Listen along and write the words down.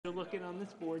applicant on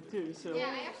this board too, so. Yeah,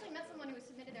 I actually met someone who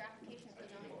submitted their application for the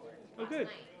zoning board last good.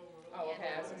 night. Oh,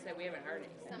 okay, I was gonna say, we haven't heard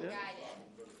anything. Some guy did,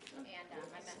 and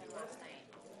I met him last night.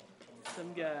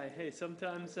 Some guy. Hey,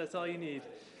 sometimes that's all you need.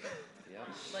 Yeah.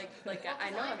 Like I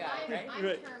know a guy, right? I'm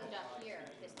Right. termed up here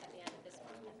at the end of this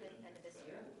month, at the end of this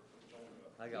year.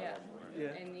 I got Yeah. one more.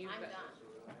 Yeah. And I'm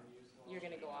done. you're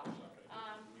gonna go off.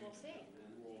 We'll see.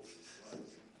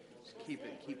 Just keep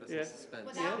us Yeah. in suspense.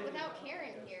 Without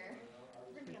Karen here,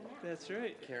 we're gonna be a mess. That's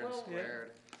right. Karen Well,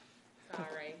 squared.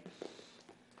 Sorry.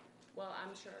 Well,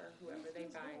 I'm sure whoever they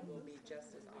find will be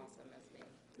just as awesome as me.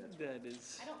 That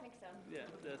is. I don't think so. Yeah,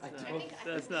 that's I not. don't-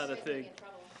 That's not a Leroy's gonna be thing. in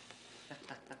trouble.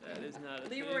 That is not a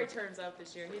Leroy thing. turns out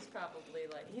this year, he's probably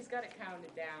like, he's got it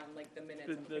counted down, like the minutes.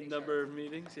 I'm The pretty number sure. of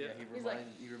meetings. Yeah. He's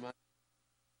like- He remind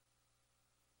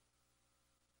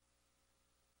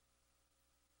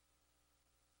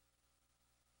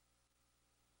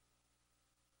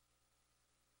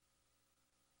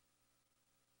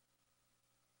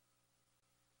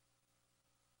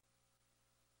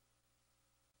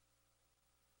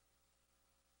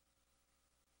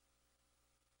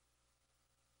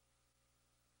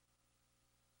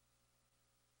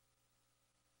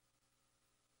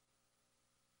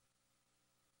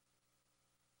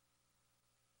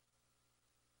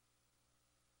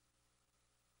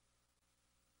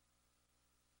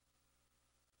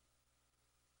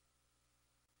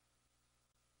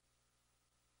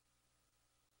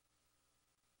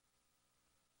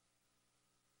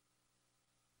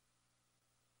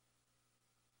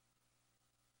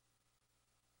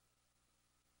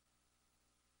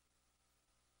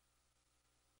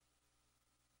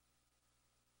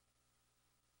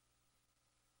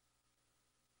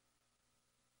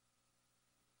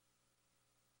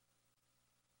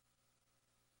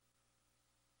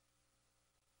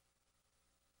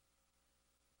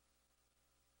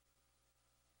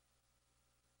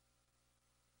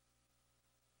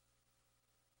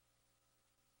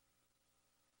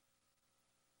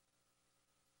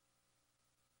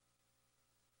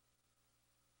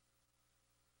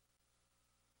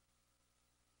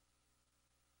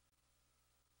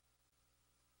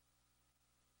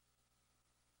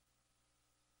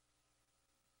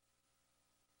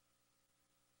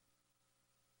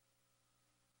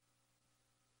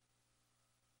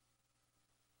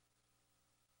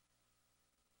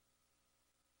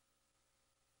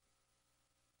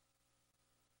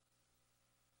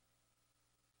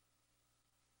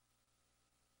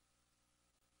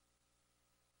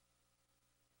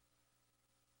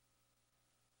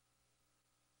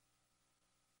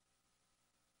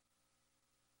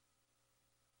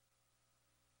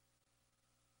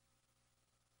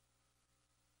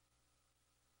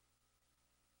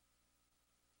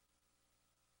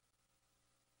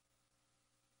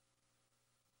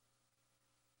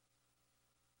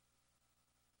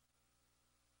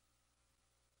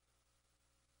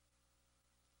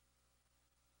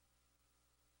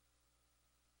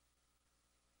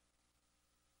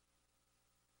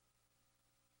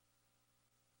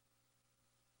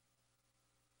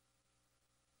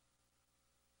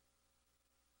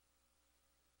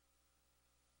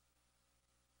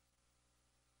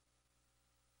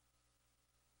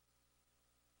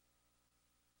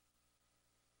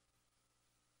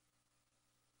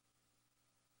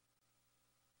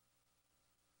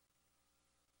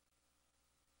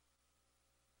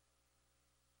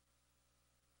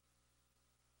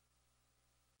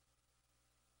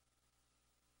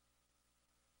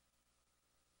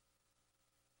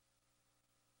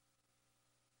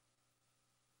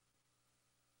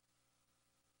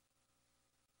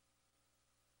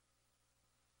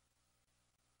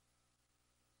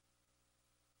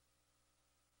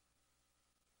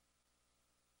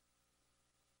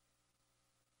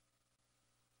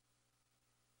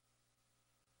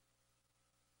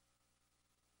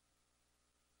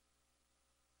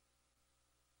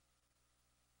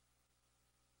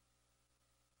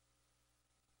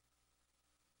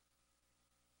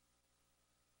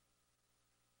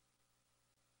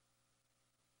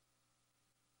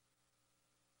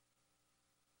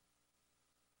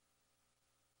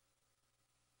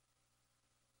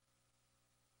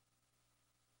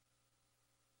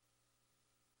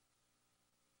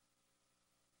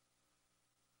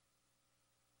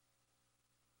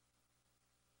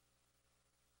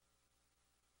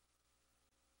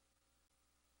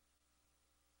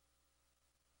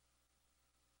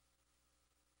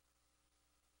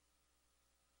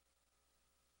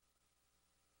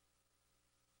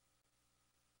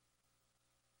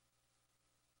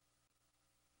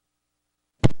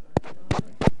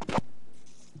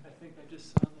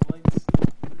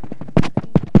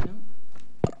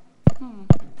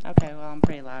I'm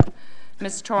pretty loud.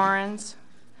 Ms. Torrance,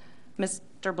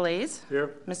 Mr. Blaze,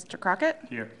 Here. Mr. Crockett,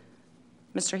 Here.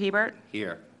 Mr. Hebert,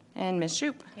 Here. and Ms.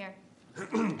 Shoup. Here.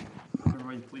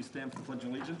 Everybody please stand for the Pledge of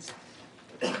Allegiance.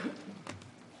 I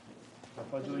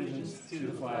pledge allegiance to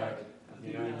the flag of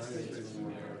the United States of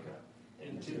America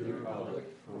and to the republic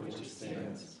for which it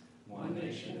stands, one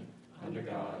nation, under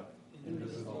God,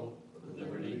 indivisible, with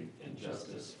liberty and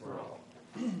justice for all.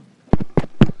 Probably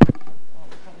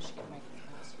should get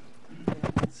microphones.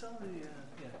 Some of the,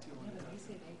 yeah, do you want to?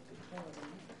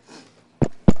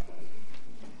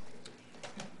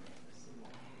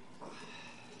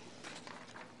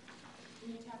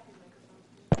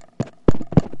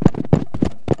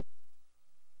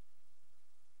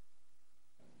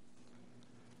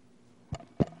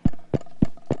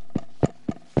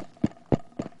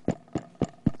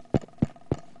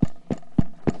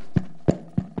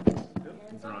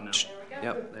 They're on now.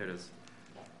 Yep, there it is.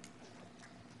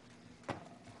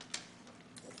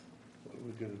 What are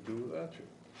we gonna do without you?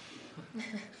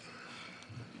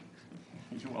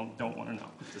 You don't want to know.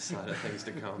 It's a sign of things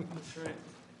to come. That's right.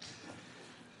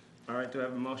 All right, do I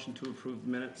have a motion to approve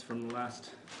minutes from the last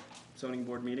zoning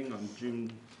board meeting on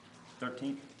June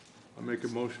 13th? I'll make a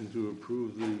motion to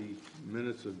approve the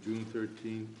minutes of June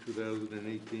 13,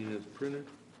 2018 as printed.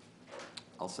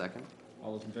 I'll second.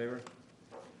 All those in favor?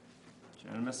 It's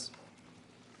unanimous.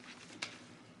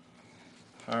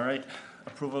 All right,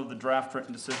 approval of the draft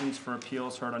written decisions for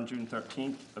appeals heard on June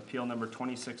 13th. Appeal number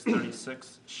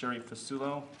 2636, Sherry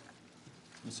Fasulo.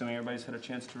 I'm assuming everybody's had a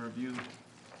chance to review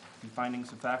the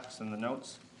findings of facts and the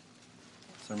notes.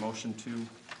 Is there a motion to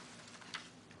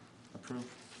approve?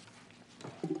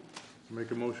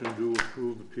 Make a motion to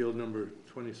approve appeal number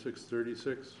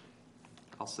 2636.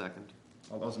 I'll second.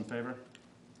 All those in favor?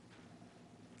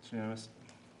 It's unanimous.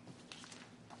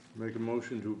 Make a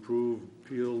motion to approve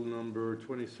appeal number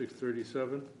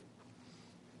 2637.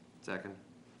 Second.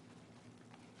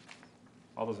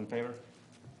 All those in favor?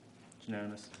 It's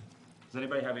unanimous. Does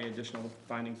anybody have any additional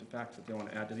findings of facts that they want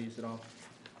to add to these at all?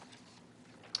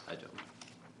 I don't.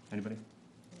 Anybody?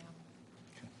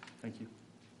 Okay, thank you.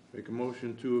 Make a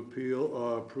motion to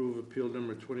approve appeal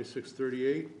number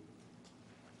 2638.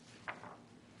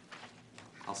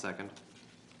 I'll second.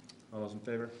 All those in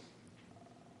favor?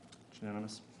 It's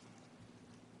unanimous.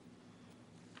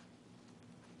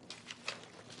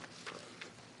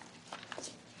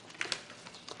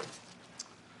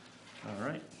 All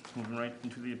right, moving right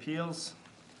into the appeals.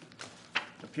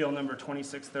 Appeal number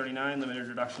 2639, limited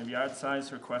reduction of yard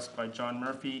size, request by John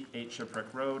Murphy, 8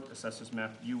 Shipwreck Road, Assessors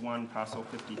Map U1, parcel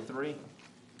 53.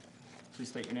 Please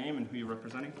state your name and who you're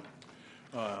representing.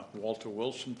 Walter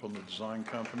Wilson from the design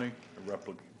company,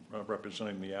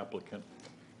 representing the applicant.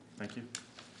 Thank you.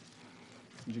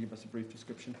 Could you give us a brief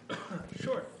description?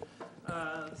 Sure.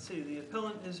 Let's see, the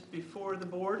appellant is before the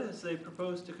board as they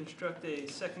propose to construct a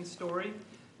second-story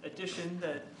addition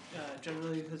that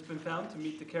generally has been found to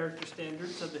meet the character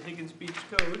standards of the Higgins Beach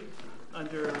Code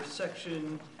under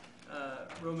section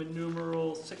Roman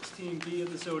numeral 16B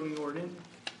of the zoning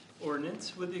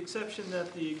ordinance, with the exception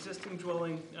that the existing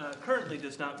dwelling currently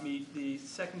does not meet the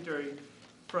secondary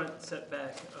front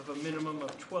setback of a minimum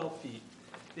of 12 feet.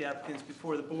 The applicant's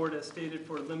before the board as stated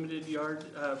for a limited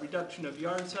reduction of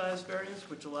yard size variance,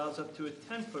 which allows up to a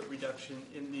 10-foot reduction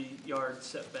in the yard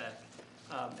setback.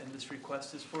 And this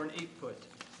request is for an 8-foot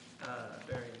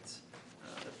variance.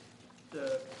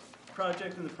 The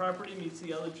project and the property meets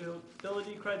the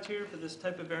eligibility criteria for this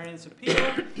type of variance appeal,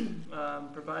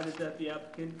 provided that the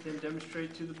applicant can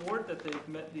demonstrate to the board that they've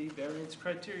met the variance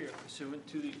criteria pursuant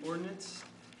to the ordinance,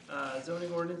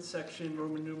 zoning ordinance section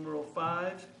Roman numeral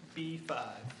 5B5.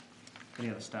 Any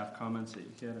other staff comments that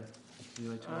you care to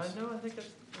relate to us? No, I think at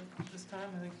this time,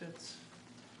 I think that's.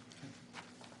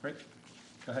 Great.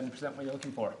 Go ahead and present what you're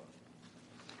looking for.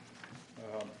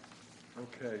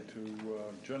 Okay, to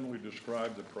generally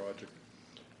describe the project,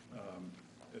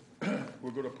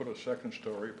 we're going to put a second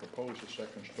story, propose a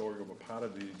second story of a part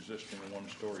of the existing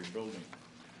one-story building.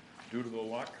 Due to the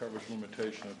lot coverage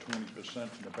limitation of 20% in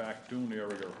the back dune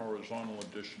area, a horizontal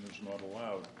addition is not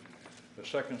allowed. The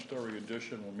second story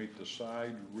addition will meet the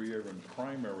side, rear, and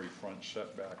primary front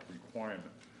setback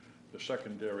requirement. The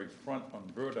secondary front on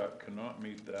Burdock cannot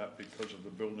meet that because of the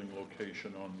building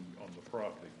location on the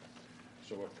property.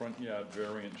 So a front yard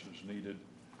variance is needed,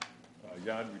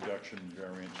 yard reduction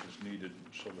variance is needed,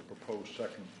 so the proposed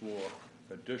second floor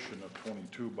addition of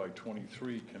 22 by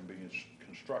 23 can be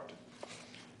constructed.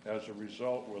 As a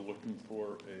result, we're looking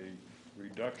for a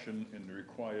reduction in the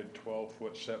required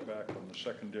 12-foot setback on the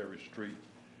secondary street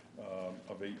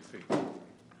of 8 feet.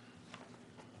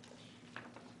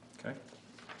 Okay.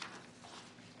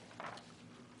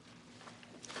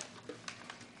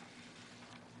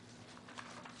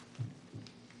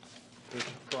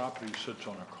 property sits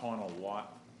on a corner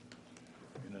lot,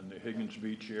 and in the Higgins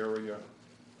Beach area,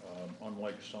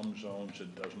 unlike some zones,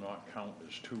 it does not count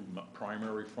as two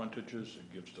primary frontages.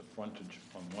 It gives the frontage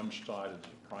on one side as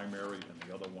a primary and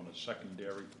the other one as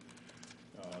secondary.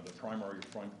 The primary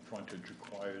frontage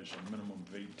requires a minimum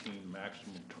of 18,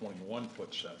 maximum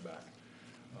 21-foot setback.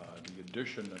 The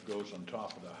addition that goes on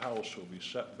top of the house will be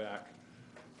set back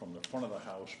from the front of the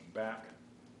house back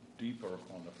deeper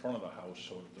on the front of the house,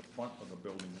 so that the front of the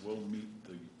building will meet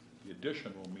the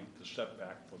addition will meet the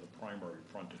setback for the primary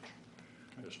frontage.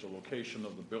 It's the location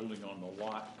of the building on the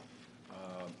lot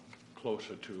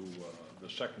closer to the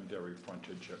secondary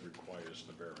frontage that requires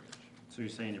the variance. So you're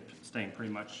saying you're staying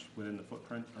pretty much within the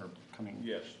footprint, or coming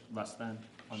Yes. less than?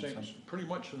 On some? Pretty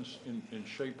much in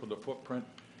shape of the footprint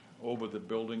over the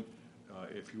building.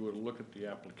 If you were to look at the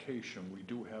application, we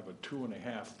do have a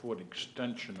 2.5-foot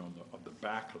extension of the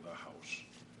back of the house.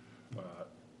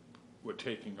 We're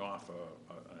taking off an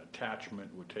attachment,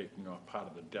 we're taking off part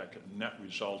of the deck. Net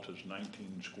result is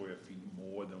 19 square feet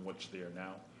more than what's there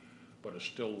now, but it's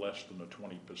still less than the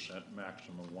 20%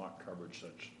 maximum lot coverage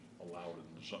that's allowed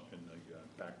in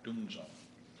the back dune zone.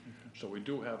 So we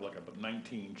do have like a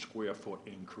 19 square foot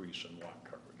increase in lot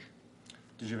coverage.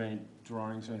 Did you have any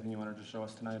drawings or anything you wanted to show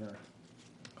us tonight, or?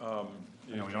 If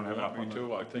we don't have it you up want me on the-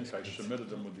 to, I think I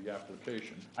submitted them with the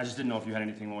application. I just didn't know if you had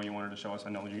anything more you wanted to show us. I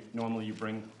know normally you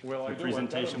bring Well, I your do,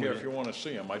 presentation here with if you. you want to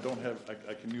see them. I don't have,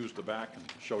 I can use the back and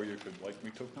show you if you'd like me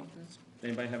to. No,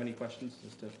 anybody have any questions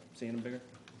as to seeing them bigger?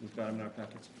 We've got them in our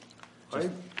packets. I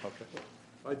Okay.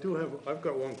 I've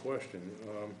got one question.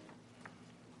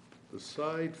 The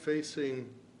side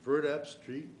facing Verdap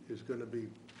Street is gonna be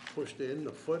pushed in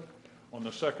a foot On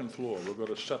the second floor, we're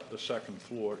going to set the second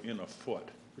floor in a foot.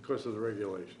 because of the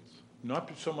regulations. Not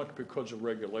so much because of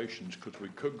regulations, because we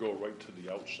could go right to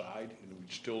the outside, and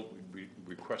we'd be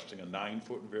requesting a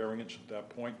 9-foot variance at that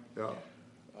point. Yeah,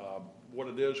 What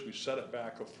it is, we set it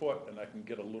back a foot, and I can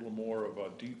get a little more of a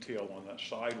detail on that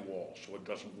sidewall, so it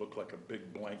doesn't look like a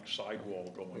big blank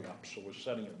sidewall going up. So we're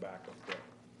setting it back a foot.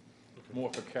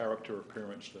 More for character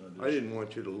appearance than it is. I didn't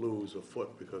want you to lose a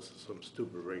foot because of some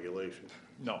stupid regulation.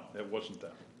 No, it wasn't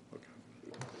that. Okay.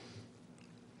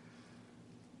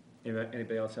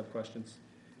 Anybody else have questions?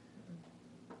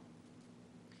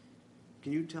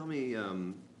 Can you tell me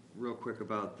real quick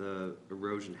about the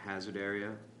erosion hazard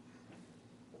area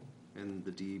and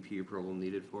the DEP approval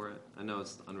needed for it? I know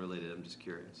it's unrelated, I'm just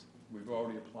curious. We've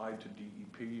already applied to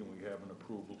DEP, and we have an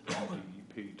approval from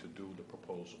DEP to do the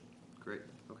proposal. Great,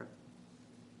 okay.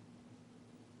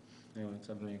 Anyone else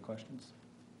have any questions?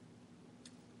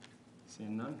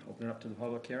 Seeing none, open it up to the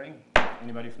public hearing.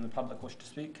 Anybody from the public wish to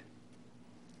speak?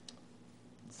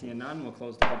 Seeing none, we'll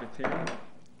close the public hearing.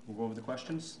 We'll go over the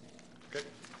questions. Okay.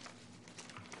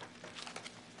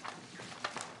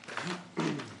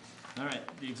 All right,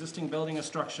 the existing building or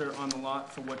structure on the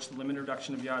lot for which the limited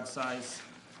reduction of yard size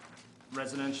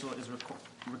residential is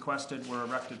requested were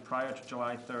erected prior to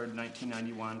July 3rd,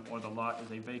 1991, or the lot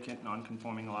is a vacant,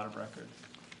 non-conforming lot of record.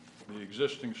 The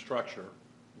existing structure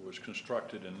was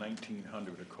constructed in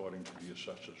 1900 according to the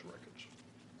assessor's records.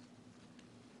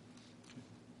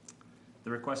 The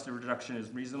requested reduction is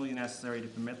reasonably necessary to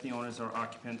permit the owners or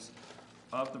occupants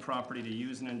of the property to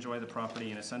use and enjoy the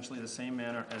property in essentially the same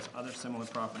manner as other similar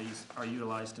properties are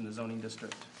utilized in the zoning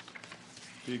district.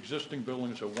 The existing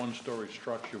building is a one-story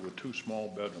structure with 2 small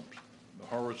bedrooms. The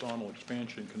horizontal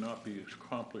expansion cannot be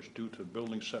accomplished due to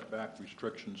building setback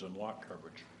restrictions and lot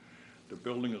coverage. The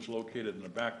building is located in the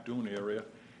back dune area,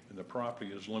 and the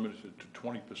property is limited to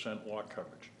 20% lot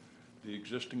coverage. The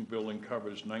existing building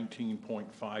covers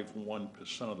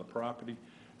 19.51% of the property,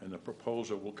 and the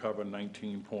proposal will cover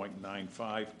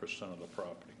 19.95% of the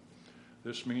property.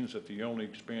 This means that the only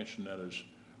expansion that is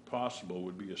possible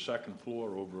would be a second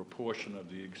floor over a portion of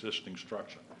the existing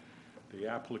structure. The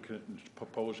applicant is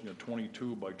proposing a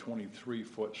 22 by 23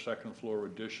 foot second floor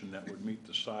addition that would meet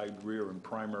the side, rear, and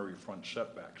primary front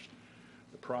setbacks.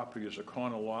 The property is a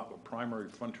corner lot with primary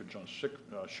frontage on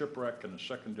Shipwreck and a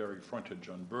secondary frontage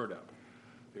on Verdap.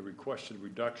 The requested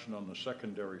reduction on the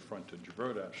secondary frontage,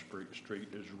 Verdap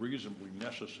Street, is reasonably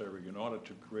necessary in order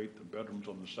to create the bedrooms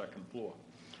on the second floor.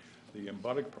 The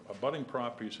abutting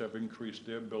properties have increased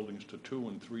their buildings to 2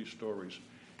 and 3 stories,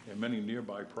 and many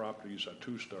nearby properties are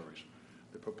 2 stories.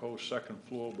 The proposed second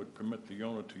floor would permit the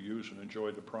owner to use and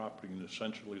enjoy the property in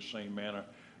essentially the same manner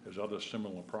as other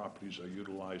similar properties are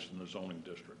utilized in the zoning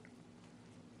district.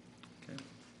 Okay.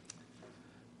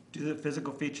 Due to the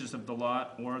physical features of the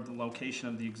lot or the location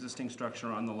of the existing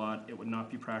structure on the lot, it would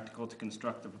not be practical to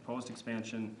construct the proposed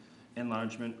expansion,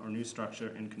 enlargement, or new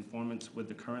structure in conformance with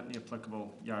the currently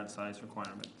applicable yard size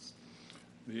requirements.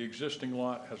 The existing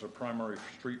lot has a primary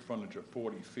street frontage of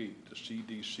 40 feet. The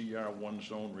CDCR1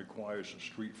 zone requires a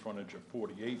street frontage of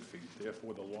 48 feet.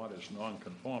 Therefore, the lot is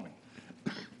non-conforming.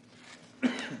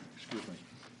 Excuse me.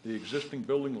 The existing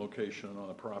building location on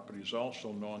the property is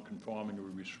also non-conforming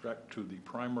with respect to the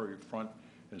primary front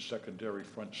and secondary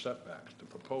front setbacks. The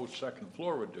proposed second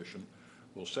floor addition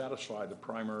will satisfy the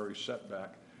primary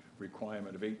setback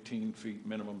requirement of 18 feet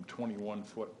minimum, 21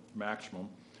 foot maximum,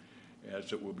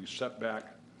 as it will be set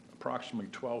back approximately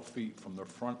 12 feet from the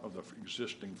front of the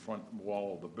existing front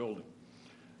wall of the building.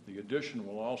 The addition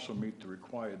will also meet the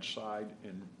required side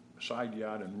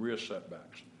yard and rear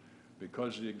setbacks.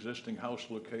 Because the existing house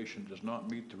location does not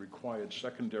meet the required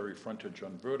secondary frontage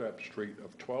on Verdap Street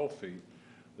of 12 feet,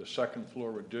 the second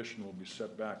floor addition will be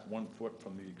set back 1 foot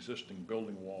from the existing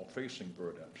building wall facing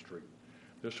Verdap Street.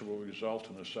 This will result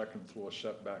in a second floor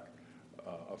setback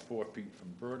of 4 feet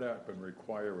from Verdap and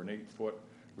require an 8-foot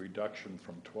reduction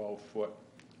from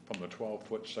the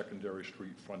 12-foot secondary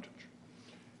street frontage.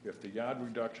 If the yard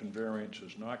reduction variance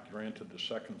is not granted, the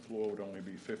second floor would only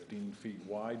be 15 feet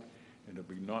wide, and it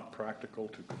would be not practical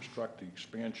to construct the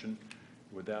expansion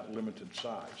with that limited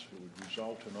size. It would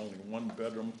result in only 1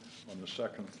 bedroom on the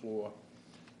second floor,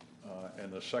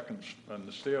 and the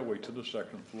stairway to the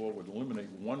second floor would eliminate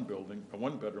 1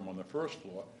 bedroom on the first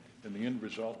floor, and the end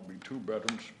result would be 2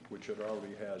 bedrooms, which it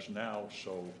already has now.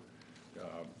 So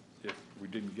if we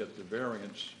didn't get the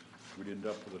variance, we'd end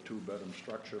up with a 2-bedroom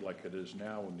structure like it is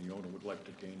now, and the owner would like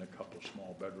to gain a couple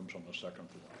small bedrooms on the second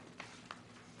floor.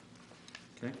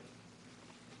 Okay.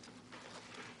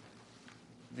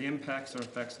 The impacts or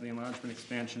effects of the enlargement,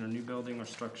 expansion, or new building or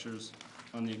structures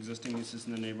on the existing uses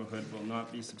in the neighborhood will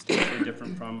not be substantially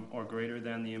different from or greater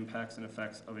than the impacts and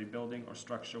effects of a building or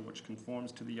structure which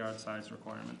conforms to the yard size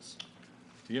requirements.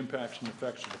 The impacts and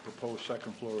effects of the proposed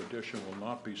second floor addition will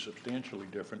not be substantially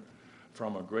different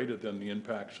from or greater than the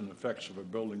impacts and effects of a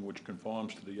building which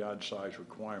conforms to the yard size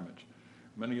requirements.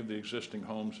 Many of the existing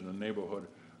homes in the neighborhood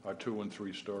are 2- and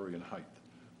 3-story in height.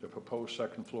 The proposed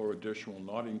second floor addition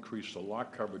will not increase the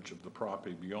lot coverage of the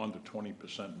property beyond the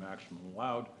 20% maximum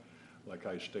allowed. Like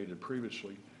I stated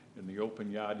previously, and the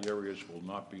open yard areas will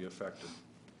not be affected.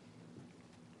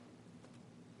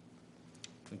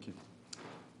 Thank you.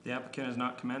 The applicant has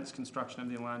not commenced construction of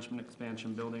the enlargement,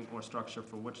 expansion, building, or structure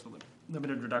for which the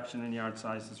limited reduction in yard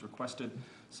size is requested,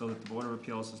 so that the Board of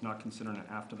Appeals is not considering an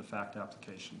after-the-fact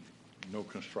application. No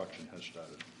construction has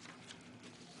started.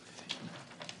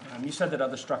 You said that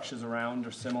other structures around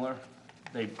are similar.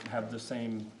 They have the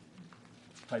same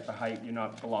type of height. You're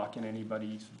not blocking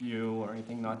anybody's view or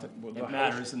anything, not that it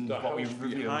matters in what we review.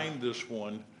 The house behind this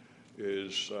one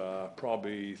is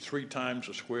probably 3 times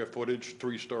the square footage,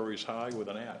 3 stories high with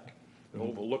an attic. It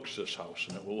overlooks this house,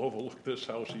 and it will overlook this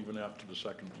house even after the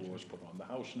second floor is put on. The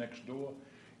house next door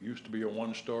used to be a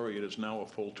 1-story. It is now a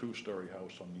full 2-story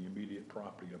house on the immediate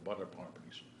property of butter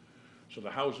properties. So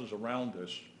the houses around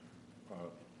this are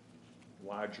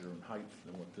larger in height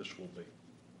than what this will be.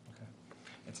 Okay.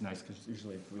 It's nice because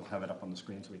usually we'll have it up on the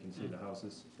screen so we can see the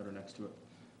houses that are next to it,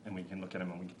 and we can look at them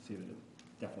and we can see that it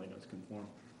definitely does conform.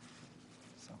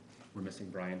 So we're missing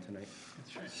Brian tonight.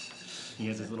 That's right. He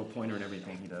has his little pointer and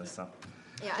everything he does. So.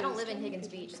 Yeah, I don't live in Higgins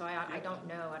Beach, so I don't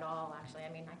know at all, actually.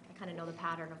 I mean, I kind of know the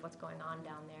pattern of what's going on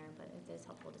down there, but it is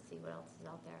helpful to see what else is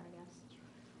out there, I guess.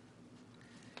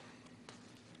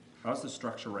 How's the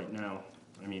structure right now?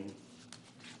 I mean,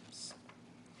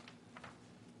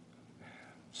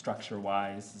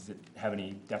 structure-wise, does it have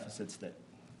any deficits that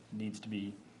needs to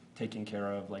be taken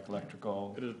care of, like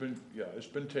electrical? It has been, yeah, it's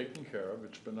been taken care of.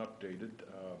 It's been updated.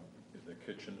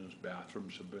 The kitchen and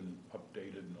bathrooms have been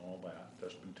updated and all that.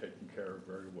 That's been taken care of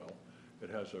very well. It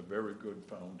has a very good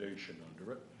foundation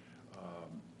under it.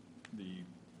 The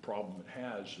problem it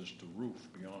has is the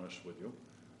roof, to be honest with you.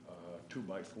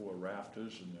 2x4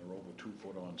 rafters, and they're over 2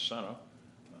 foot on center.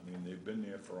 I mean, they've been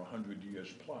there for 100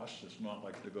 years plus. It's not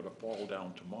like they're going to fall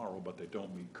down tomorrow, but they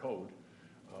don't meet code.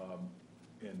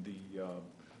 And the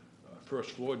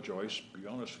first floor joist, to be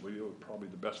honest with you, probably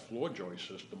the best floor joist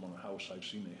system on a house I've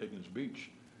seen in Higgins Beach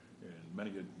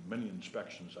in many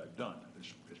inspections I've done.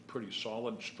 It's pretty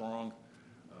solid, strong,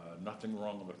 nothing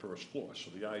wrong on the first floor.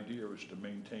 So the idea is to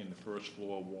maintain the first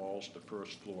floor walls, the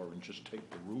first floor, and just take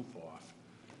the roof off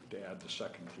to add the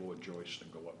second floor joist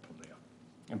and go up from there.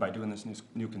 And by doing this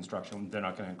new construction, they're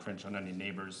not going to encroach on any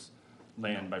neighbor's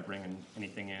land by bringing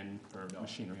anything in for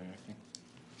machinery or anything?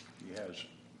 He has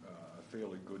a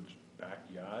fairly good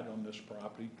backyard on this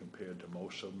property compared to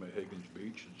most of them at Higgins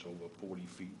Beach. It's over 40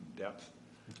 feet in depth.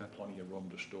 Okay. Plenty of room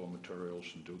to store materials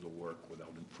and do the work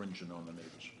without infringing on the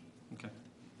neighbors. Okay.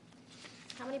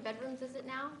 How many bedrooms is it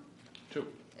now? 2.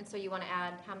 And so you want to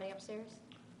add how many upstairs?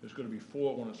 There's gonna be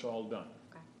 4 when it's all done.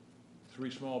 Okay.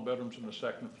 3 small bedrooms on the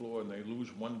second floor, and they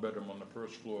lose 1 bedroom on the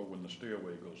first floor when the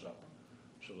stairway goes up.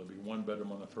 So there'll be 1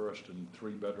 bedroom on the first and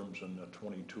 3 bedrooms in the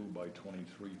 22 by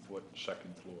 23 foot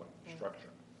second floor structure.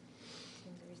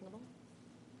 Seems reasonable.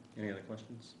 Any other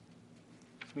questions?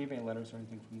 Do we have any letters or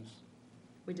anything from this?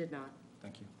 We did not.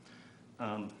 Thank you.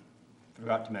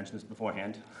 Forgot to mention this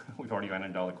beforehand. We've already gone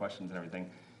into all the questions and everything.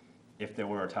 If there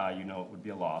were a tie, you know it would be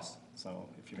a loss. So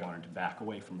if you wanted to back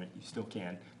away from it, you still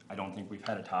can. I don't think we've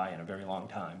had a tie in a very long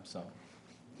time, so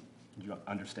you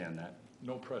understand that.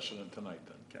 No precedent tonight,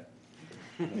 then.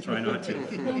 Okay. We'll try not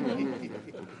to.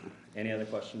 Any other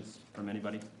questions from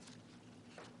anybody?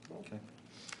 Okay.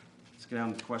 Let's get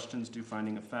down to questions, do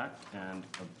finding of fact, and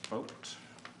a vote.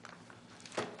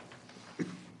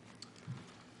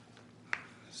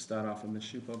 Start off with Ms.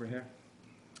 Shoup over here.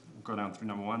 We'll go down through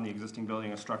number 1, the existing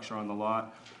building or structure on the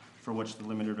lot for which the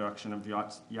limited reduction of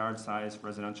yard size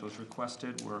residential is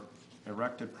requested were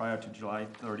erected prior to July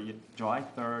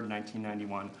 3rd,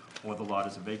 1991, or the lot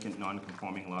is a vacant,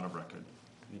 non-conforming lot of record.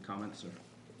 Any comments, or?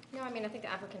 No, I mean, I think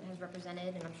the applicant has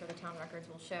represented, and I'm sure the town records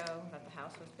will show that the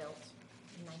house was built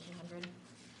in 1900.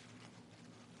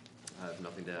 I have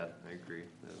nothing to add. I agree.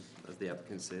 As the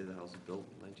applicants say, the house was built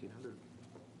in 1900.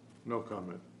 No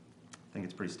comment. I think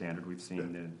it's pretty standard. We've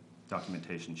seen the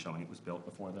documentation showing it was built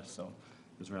before this, so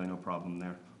there's really no problem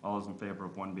there. All those in favor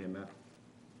of 1 being met?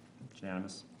 It's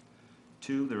unanimous.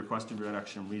 2, the requested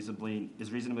reduction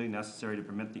is reasonably necessary to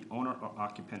permit the owner or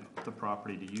occupant of the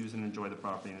property to use and enjoy the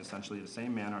property in essentially the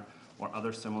same manner or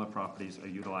other similar properties are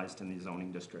utilized in the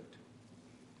zoning district.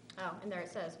 Oh, and there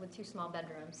it says, with 2 small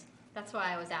bedrooms. That's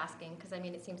why I was asking, because I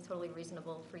mean, it seems totally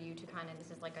reasonable for you to kind of,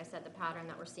 this is, like I said, the pattern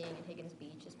that we're seeing in Higgins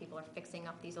Beach is people are fixing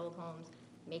up these old homes,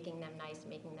 making them nice,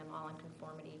 making them all in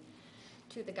conformity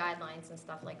to the guidelines and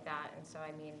stuff like that, and so,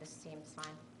 I mean, this seems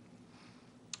fine.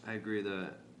 I agree.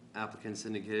 The applicants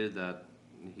indicated that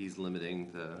he's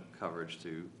limiting the coverage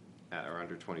to at or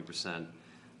under 20%.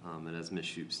 And as Ms.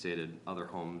 Shoup stated, other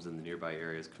homes in the nearby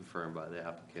areas confirmed by the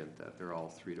applicant that they're all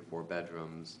 3 to 4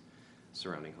 bedrooms.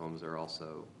 Surrounding homes are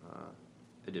also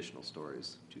additional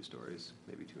stories, 2 stories,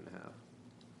 maybe 2.5.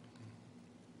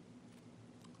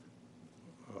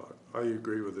 I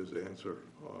agree with his answer.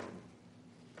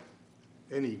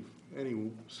 Any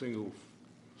single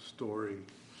story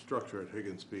structure at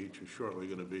Higgins Beach is shortly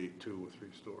going to be 2 or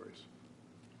 3 stories.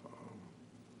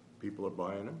 People are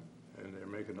buying them and they're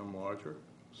making them larger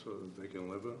so that they can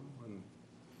live in them, and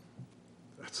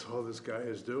that's all this guy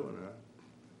is doing.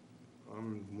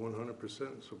 I'm 100%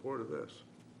 in support of this.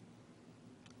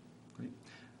 Great.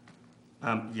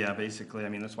 Yeah, basically, I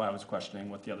mean, that's why I was questioning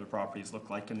what the other properties look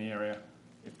like in the area.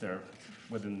 If they're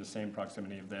within the same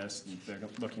proximity of this, if they're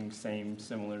looking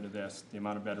similar to this, the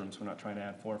amount of bedrooms, we're not trying to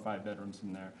add 4 or 5 bedrooms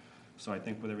in there. So I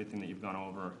think with everything that you've gone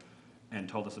over and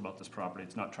told us about this property,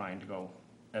 it's not trying to go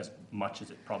as much as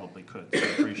it probably could. So I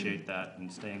appreciate that,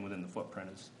 and staying within the footprint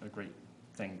is a great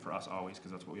thing for us always,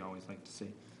 because that's what we always like to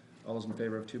see. All those in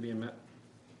favor of 2 being met?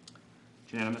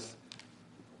 It's unanimous.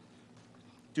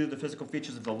 Due to the physical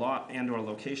features of the lot and/or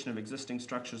location of existing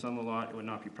structures on the lot, it would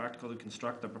not be practical to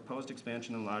construct the proposed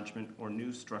expansion, enlargement, or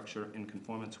new structure in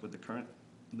conformance with the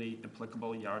currently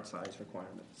applicable yard size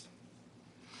requirements.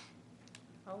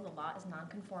 Oh, the lot is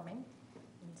non-conforming,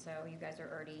 and so you guys are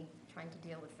already trying to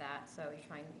deal with that, so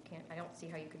I don't see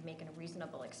how you could make a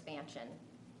reasonable expansion,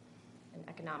 an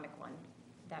economic one,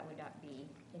 that would not be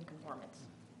in conformance.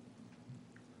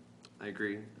 I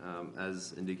agree.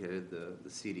 As indicated, the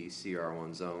CD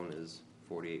CR1 zone is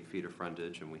 48 feet of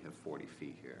frontage, and we have 40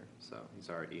 feet here. So he's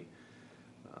already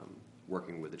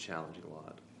working with a challenging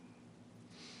lot.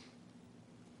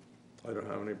 I don't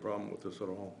have any problem with this at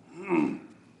all.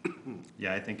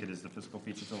 Yeah, I think it is the physical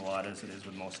features of the lot as it is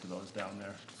with most of those down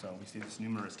there. So we see this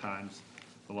numerous times.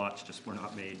 The lots just were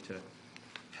not made to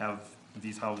have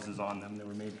these houses on them. They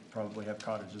were made to probably have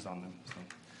cottages on them. So,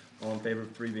 all in favor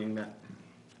of 3 being met?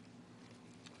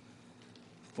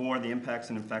 4, the impacts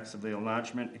and effects of the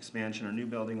enlargement, expansion, or new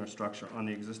building or structure on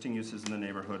the existing uses in the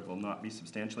neighborhood will not be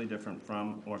substantially different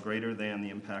from or greater than the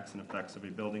impacts and effects of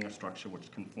a building or structure which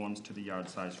conforms to the yard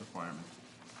size requirement.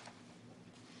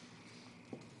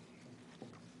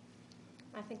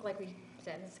 I think, like we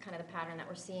said, this is kind of the pattern that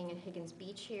we're seeing in Higgins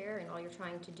Beach here, and all you're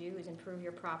trying to do is improve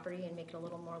your property and make it a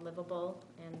little more livable,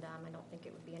 and I don't think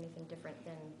it would be anything different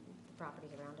than the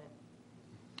properties around it.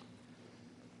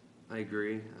 I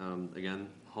agree. Again,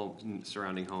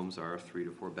 surrounding homes are 3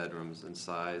 to 4 bedrooms in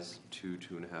size,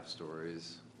 2.5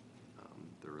 stories.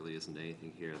 There really isn't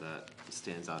anything here that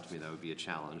stands out to me that would be a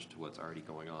challenge to what's already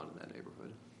going on in that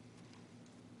neighborhood.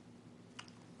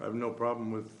 I have no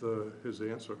problem with his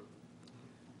answer.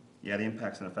 Yeah, the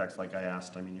impacts and effects, like I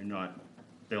asked, I mean, you're not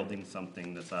building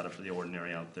something that's out of the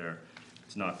ordinary out there.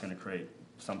 It's not gonna create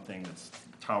something that's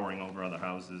towering over other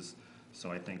houses.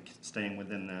 So I think staying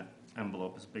within that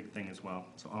envelope is a big thing as well.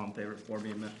 So all in favor of 4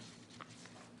 being met?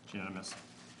 It's unanimous.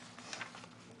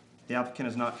 The applicant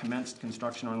has not commenced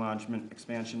construction or enlargement,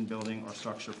 expansion, building, or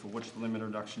structure for which the limit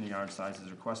reduction in yard size is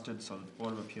requested, so the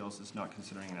Board of Appeals is not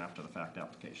considering an after-the-fact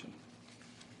application.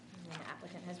 And the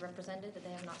applicant has represented that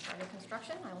they have not started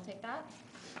construction. I will take that.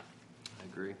 I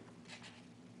agree.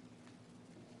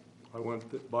 I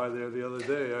went by there the other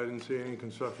day, I didn't see any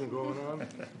construction going on.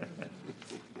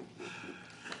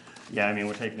 Yeah, I mean,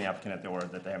 we're taking the applicant at their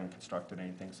word that they haven't constructed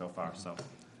anything so far, so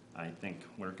I think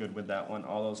we're good with that one.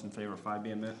 All those in favor of 5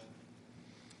 being met?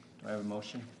 Do I have a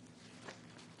motion?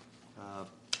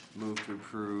 Move to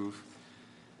approve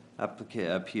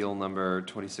appeal number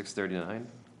 2639.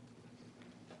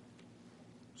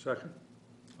 Second?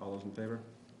 All those in favor?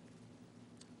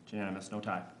 It's unanimous, no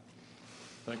tie.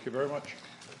 Thank you very much.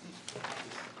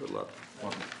 Good luck.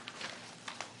 Welcome.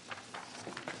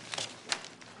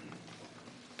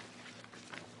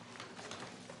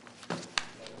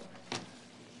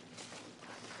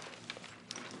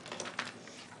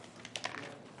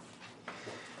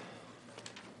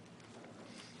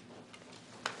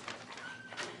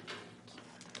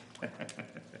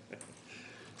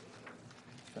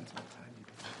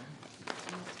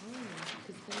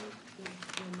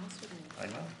 I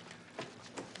know.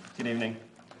 Good evening.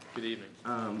 Good evening.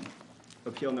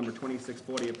 Appeal number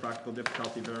 2640, a practical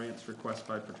difficulty variance request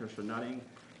by Patricia Nutting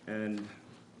and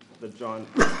the John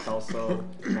Kelso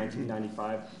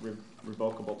 1995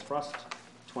 revocable trust,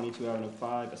 22 Avenue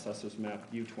 5, Assessors Map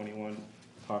U21,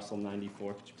 parcel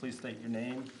 94. Could you please state your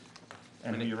name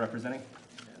and who you're representing?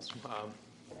 Yes.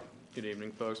 Good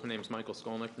evening, folks. My name is Michael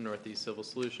Skolnick from Northeast Civil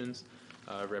Solutions,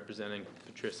 representing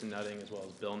Patricia Nutting as well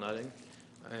as Bill Nutting.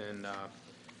 And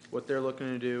what they're looking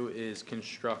to do is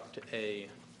construct a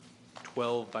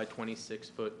 12 by 26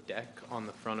 foot deck on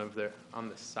the front of on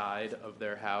the side of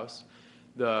their house.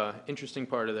 The interesting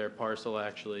part of their parcel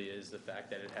actually is the fact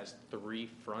that it has 3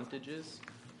 frontages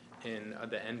in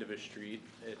the end of a street.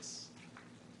 It's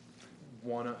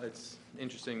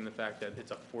interesting the fact that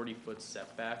it's a 40-foot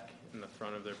setback in the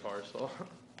front of their parcel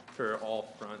for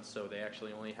all fronts, so they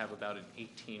actually only have about an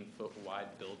 18-foot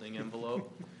wide building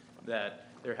envelope. That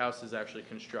their house is actually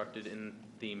constructed in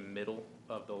the middle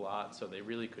of the lot, so they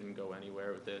really couldn't go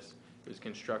anywhere with this. It was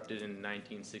constructed in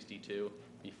 1962,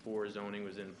 before zoning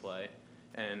was in play,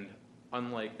 and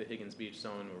unlike the Higgins Beach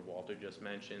zone where Walter just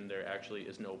mentioned, there actually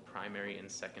is no primary and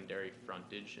secondary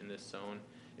frontage in this zone.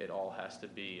 It all has to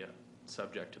be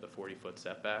subject to the 40-foot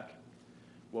setback.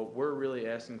 What we're really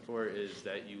asking for is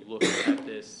that you look at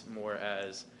this more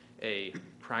as a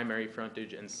primary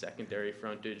frontage and secondary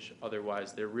frontage.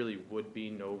 Otherwise, there really would be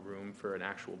no room for an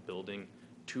actual building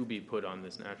to be put on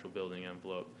this natural building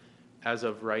envelope. As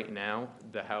of right now,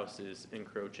 the house is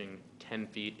encroaching 10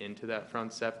 feet into that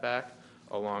front setback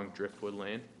along Driftwood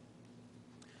Lane.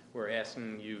 We're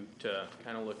asking you to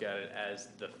kind of look at it as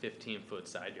the 15-foot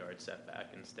side yard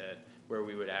setback instead, where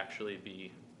we would actually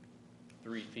be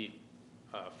 3 feet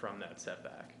from that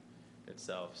setback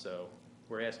itself. So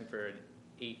we're asking for an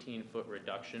 18-foot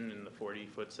reduction in the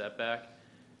 40-foot setback,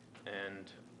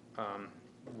 and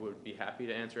would be happy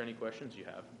to answer any questions you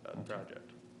have about the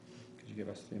project. Could you give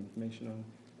us the information on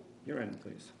your end,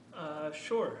 please?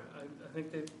 Sure. I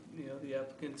think they, the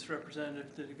applicant's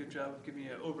representative did a good job of giving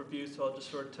you an overview, so I'll just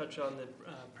sort of touch on the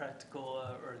practical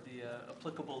or the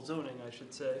applicable zoning, I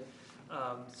should say.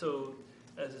 So,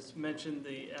 as it's mentioned,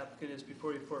 the applicant is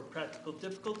before you for a practical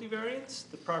difficulty variance.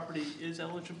 The property is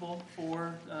eligible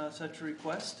for such a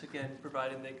request, again,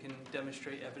 providing they can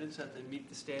demonstrate evidence that they meet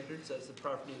the standards, as the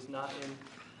property is not in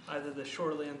either the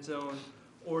shoreland zone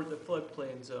or the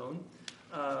floodplain zone.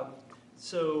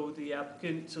 So the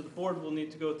board will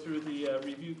need to go through the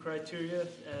review criteria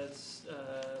as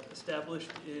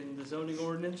established in the zoning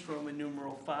ordinance, Roman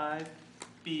numeral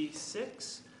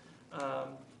 5B6.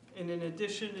 And in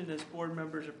addition, and as board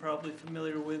members are probably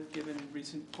familiar with, given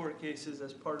recent court cases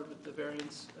as part of the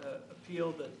variance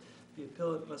appeal, that the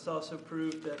appellant must also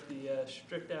prove that the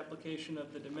strict application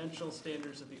of the dimensional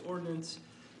standards of the ordinance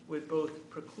would both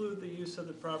preclude the use of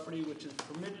the property which is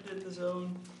permitted in the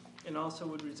zone, and also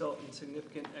would result in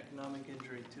significant economic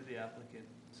injury to the applicant.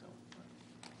 So,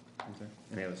 Okay.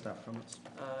 Any other staff comments?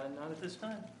 not at this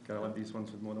time. Gotta love these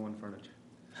ones with more than one frontage.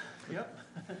 Yep.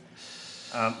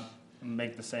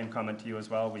 Make the same comment to you as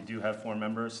well. We do have 4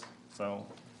 members, so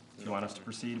if you want us to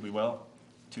proceed, we will.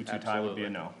 2-2 tie would be a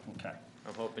no. Okay.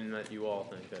 I'm hoping that you all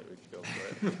think that we could go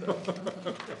for it.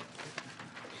 So.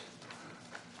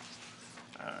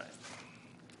 All right.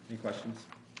 Any questions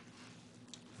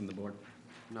from the board?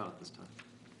 Not at this time.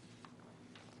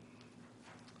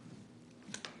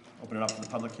 Open it up for the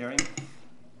public hearing.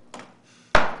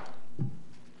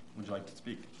 Would you like to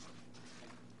speak?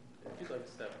 If you'd like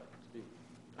to step up, speak.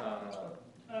 I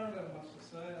don't have much to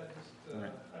say, I just, All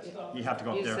right. I stopped. You have to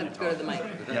go up You there. just and have to go to the mic.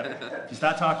 Yeah. If you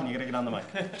start talking, you gotta get on the mic.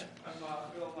 I'm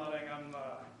Bill Nutting, I'm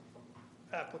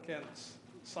the applicant's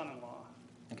son-in-law.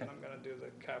 Okay. And I'm gonna do the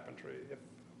carpentry if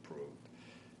approved.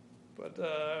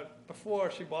 But before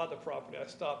she bought the property, I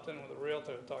stopped in with a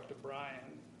realtor to talk to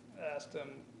Brian, asked him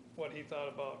what he thought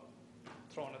about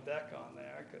throwing a deck on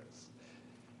there, because,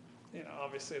 you know,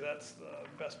 obviously that's the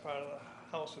best part of the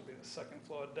house would be the second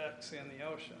floor deck seeing the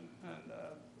ocean. And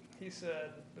he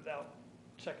said, without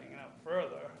checking it out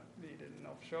further, he didn't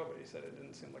know for sure, but he said it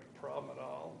didn't seem like a problem at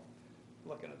all,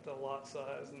 looking at the lot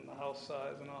size and the house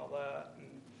size and all that.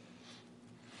 And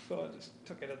so I just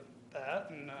took it at that,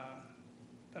 and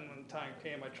then when the time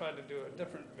came, I tried to do a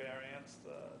different variance,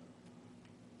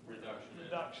 the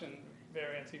reduction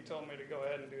variance. He told me to go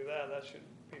ahead and do that. That should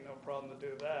be no problem to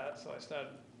do that. So I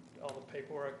started all the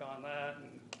paperwork on that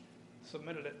and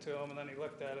submitted it to him, and then he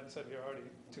looked at it and said, you're already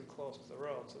too close to the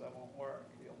road, so that won't work.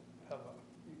 You can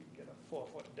get a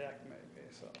 4-foot deck maybe.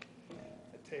 So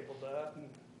I tabled that and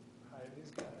hired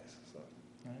these guys. So.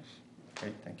 All right.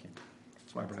 Great, thank you.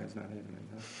 That's why Brian's not here tonight,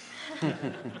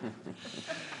 huh?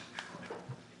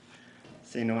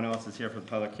 Seeing no one else is here for the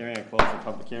public hearing, I close the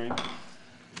public hearing.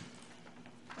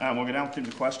 We'll go down through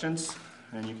the questions,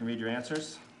 and you can read your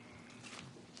answers.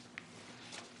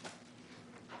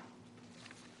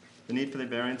 The need for the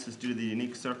variance is due to the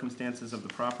unique circumstances of the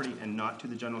property and not to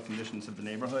the general conditions of the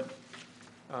neighborhood.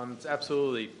 It's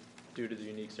absolutely due to the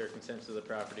unique circumstances of the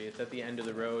property. It's at the end of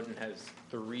the road and has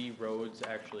 3 roads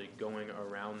actually going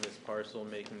around this parcel,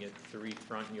 making it 3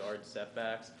 front yard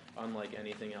setbacks, unlike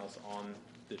anything else on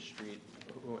the street,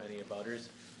 any abutters.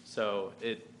 So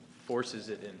it forces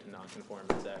it into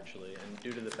nonconformance actually. And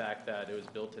due to the fact that it was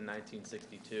built in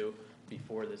 1962,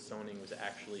 before this zoning was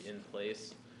actually in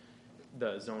place,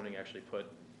 the zoning actually put,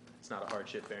 it's not a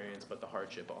hardship variance, but the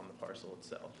hardship on the parcel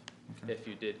itself. Okay. If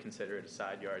you did consider it a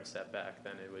side yard setback,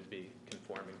 then it would be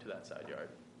conforming to that side yard.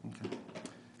 Okay.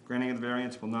 Granting of the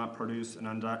variance will not produce an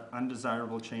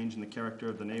undesirable change in the character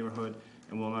of the neighborhood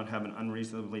and will not have an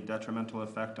unreasonably detrimental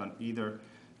effect on either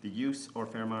the use or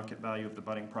fair market value of the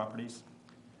budding properties.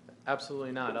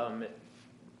 Absolutely not. If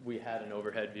we had an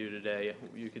overhead view today,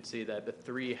 you could see that the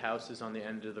 3 houses on the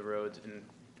end of the roads and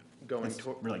going That's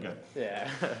toward, really good. yeah,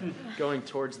 going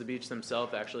towards the beach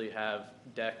themselves actually have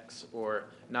decks, or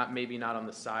not, maybe not on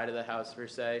the side of the house per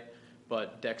se,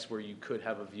 but decks where you could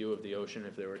have a view of the ocean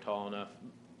if they were tall enough.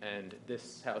 And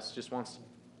this house just wants to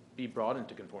be brought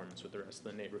into conformance with the rest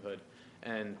of the neighborhood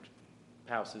and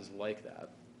houses like that.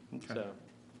 Okay. So,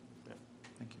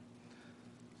 Thank you.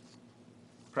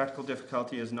 Practical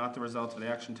difficulty is not the result of the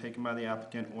action taken by the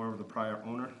applicant or of the prior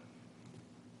owner.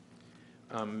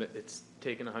 it's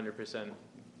taken 100%,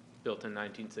 built in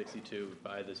 1962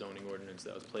 by the zoning ordinance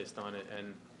that was placed on it.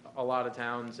 And a lot of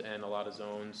towns and a lot of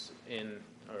zones in,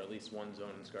 or at least one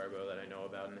zone in Scarborough that I know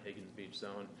about in the Higgins Beach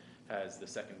zone, has the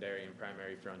secondary and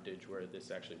primary frontage, where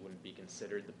this actually wouldn't be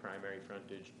considered the primary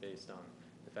frontage based on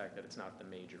the fact that it's not the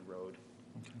major road.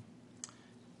 Okay.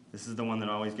 This is the one that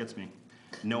always gets me.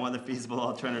 No other feasible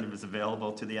alternative is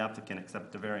available to the applicant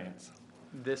except the variance.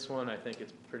 This one, I think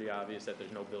it's pretty obvious that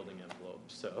there's no building envelope,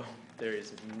 so there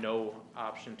is no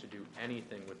option to do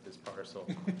anything with this parcel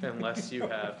unless you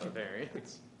have a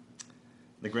variance.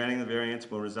 The granting of the variance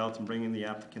will result in bringing the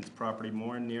applicant's property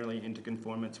more nearly into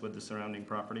conformance with the surrounding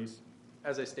properties.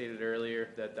 As I stated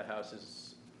earlier, that the house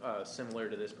is similar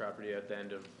to this property at the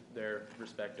end of their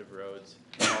respective roads.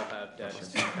 They all have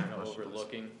decks kind of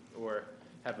overlooking or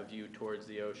have a view towards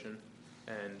the ocean,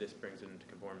 and this brings it into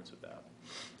conformance with that.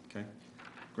 Okay.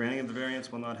 Granting of the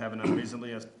variance will not have an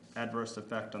unreasonably adverse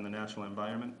effect on the natural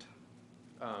environment.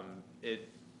 It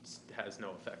has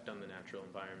no effect on the natural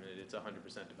environment. It's a 100%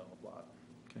 developed lot.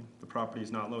 Okay. The property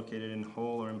is not located in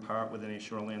whole or in part within a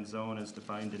shoreland zone as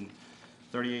defined in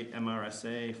 38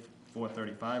 MRSA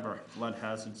 435 or flood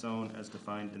hazard zone as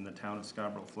defined in the Town of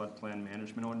Scarborough Flood Plan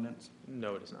Management Ordinance.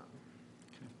 No, it is not.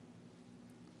 Okay.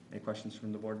 Any questions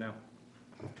from the board now?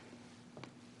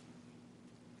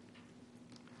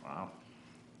 Wow.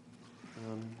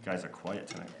 You guys are quiet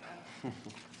tonight.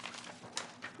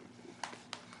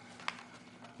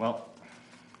 Well,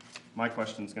 my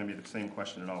question is going to be the same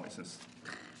question it always is.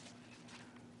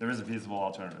 There is a feasible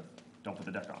alternative. Don't put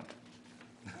the deck on.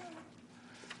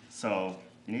 So,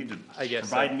 You need to I guess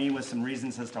so. provide me with some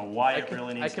reasons as to why it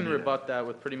really needs I to can be there. rebut that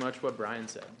with pretty much what Brian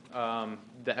said.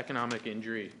 The economic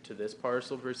injury to this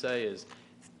parcel per se is,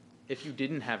 if you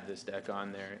didn't have this deck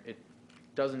on there, it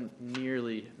doesn't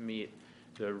nearly meet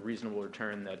the reasonable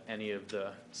return that any of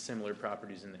the similar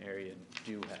properties in the area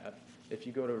do have. If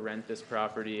you go to rent this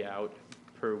property out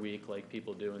per week like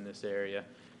people do in this area,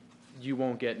 you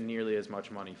won't get nearly as much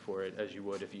money for it as you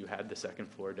would if you had the second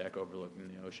floor deck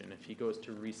overlooking the ocean. If he goes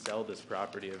to resell this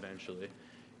property eventually,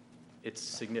 it's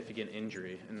significant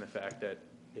injury in the fact that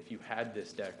if you had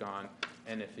this deck on,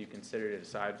 and if you considered it a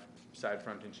side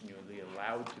frontage and you would be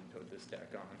allowed to put this deck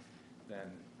on, then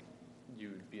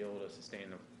you'd be able to sustain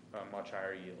a much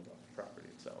higher yield off the property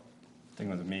itself. Thing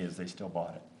with me is they still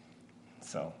bought it.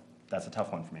 So that's a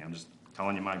tough one for me. I'm just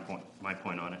telling you my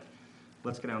point on it.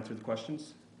 Let's get down through the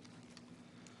questions.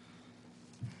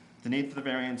 The need for the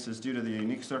variance is due to the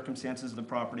unique circumstances of the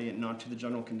property and not to the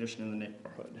general condition in the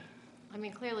neighborhood. I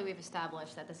mean, clearly we've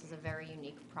established that this is a very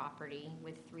unique property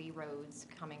with 3 roads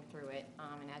coming through it.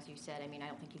 And as you said, I mean, I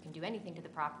don't think you can do anything to the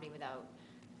property without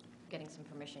getting some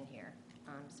permission here.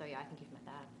 So yeah, I think you've met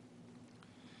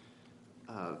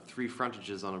that. 3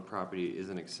 frontages on a property is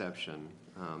an exception,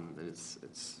 and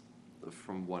it's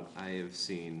from what I have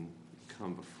seen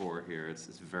come before here, it's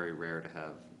very rare to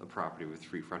have a property with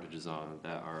 3 frontages on it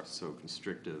that are so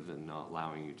constrictive and not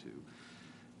allowing you to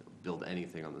build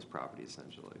anything on this property,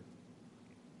 essentially.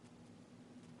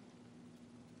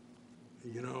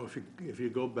 You know, if you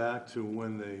go back to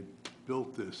when they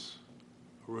built this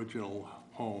original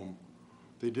home,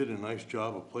 they did a nice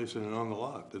job of placing it on the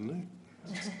lot, didn't they?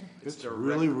 It's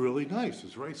really, really nice.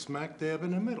 It's right smack dab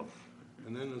in the middle.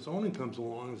 And then the zoning comes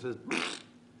along and says,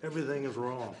 everything is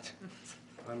wrong.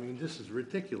 I mean, this is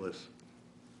ridiculous.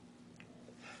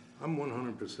 I'm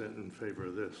 100% in favor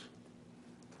of this.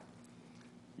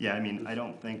 Yeah, I mean, I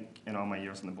don't think in all my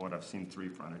years on the board I've seen 3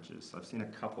 frontages. I've seen a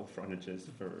couple frontages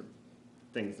for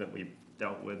things that we've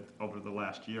dealt with over the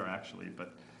last year, actually,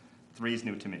 but 3 is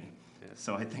new to me. Yeah.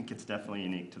 So I think it's definitely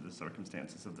unique to the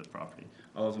circumstances of the property.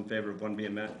 All those in favor of 1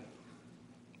 being met?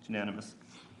 It's unanimous.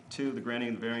 2, the granting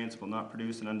of the variance will not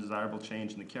produce an undesirable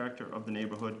change in the character of the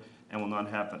neighborhood and will not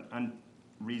have an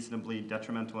unreasonably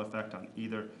detrimental effect on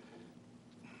either.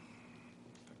 If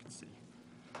I can see.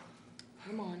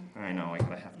 Come on. I know,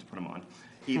 I have to put them on.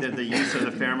 Either the use or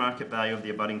the fair market value of the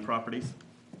abutting properties.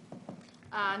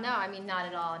 No, I mean, not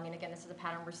at all. I mean, again, this is a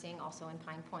pattern we're seeing also in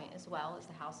Pine Point as well, as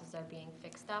the houses are being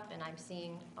fixed up, and I'm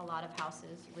seeing a lot of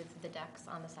houses with the decks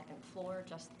on the 2nd floor,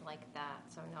 just like that.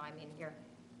 So no, I mean, you're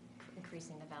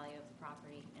increasing the value of the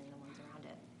property and the ones around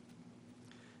it.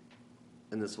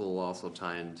 And this will also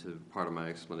tie into part of my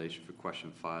explanation for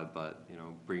question 5, but, you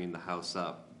know, bringing the house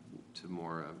up to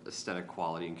more aesthetic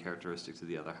quality and characteristics of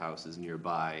the other houses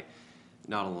nearby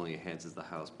not only enhances the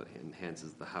house, but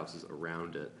enhances the houses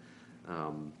around it,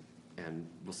 and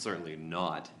will certainly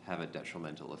not have a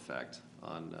detrimental effect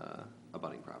on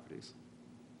abutting properties.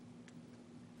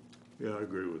 Yeah, I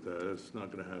agree with that. It's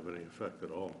not going to have any effect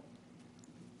at all.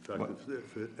 In fact,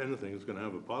 if anything, it's going to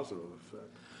have a positive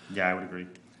effect. Yeah, I would agree.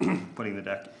 Putting the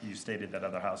deck, you stated that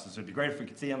other houses would be great if we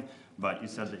could see them, but you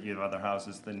said that you have other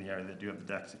houses in the area that do have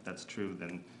the decks. If that's true,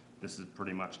 then this is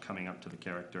pretty much coming up to the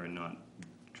character and not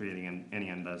creating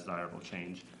any undesirable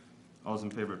change. All those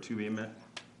in favor of 2 being met?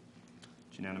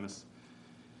 It's unanimous.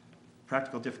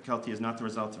 Practical difficulty is not the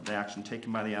result of the action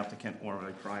taken by the applicant or of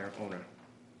a prior owner.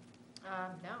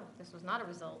 No, this was not a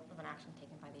result of an action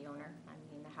taken by the owner. I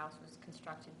mean, the house was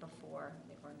constructed before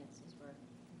the ordinances were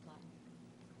applied.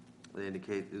 They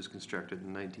indicate it was constructed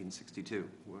in 1962,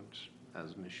 which,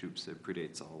 as Ms. Shoup said,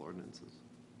 predates all ordinances.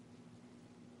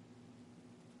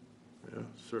 Yeah,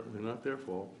 certainly not their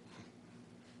fault.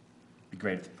 It'd be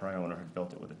great if the prior owner had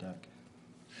built it with a deck.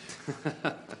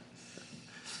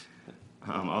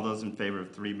 All those in favor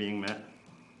of 3 being met?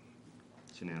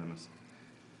 It's unanimous.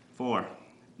 4,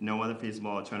 no other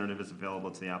feasible alternative is available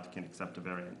to the applicant except a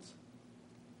variance.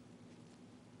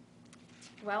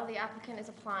 Well, the applicant is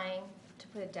applying to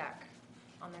put a deck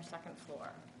on their 2nd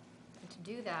floor. And to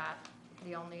do that,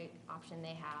 the only option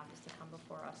they have is to come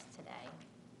before us today.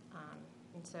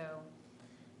 And so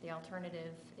the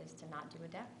alternative is to not do a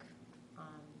deck.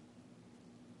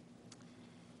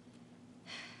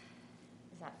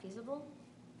 Is that feasible?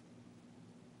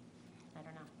 I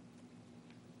don't know.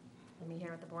 Let me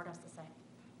hear what the board has to say.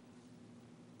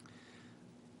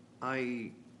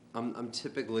 I'm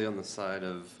typically on the side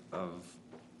of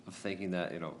thinking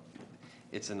that, you know,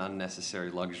 it's an unnecessary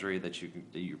luxury that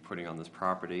you're putting on this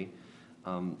property.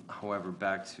 However,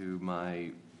 back to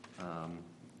my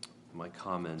my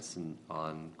comments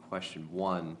on question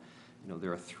 1,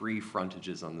 there are 3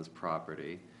 frontages on this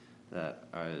property that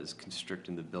is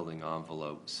constricting the building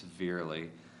envelope severely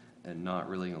and not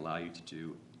really allow you to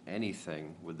do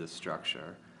anything with this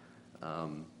structure.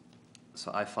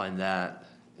 So I find that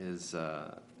is,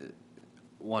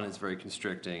 one is very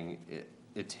constricting.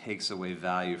 It takes away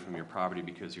value from your property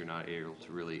because you're not able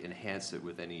to really enhance it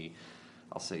with any,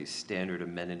 I'll say, standard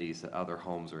amenities that other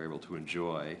homes are able to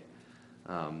enjoy,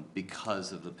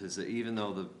 because of the position. Even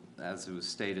though as it was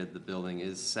stated, the building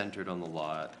is centered on the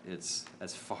lot, it's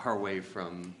as far away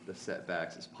from the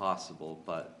setbacks as possible,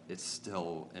 but it's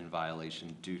still in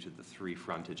violation due to the 3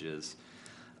 frontages.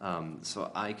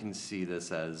 So I can see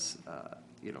this as,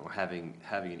 having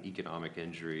an economic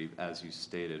injury, as you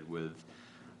stated, with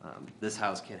this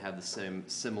house can't have the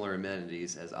similar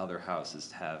amenities as other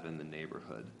houses have in the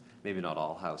neighborhood. Maybe not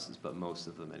all houses, but most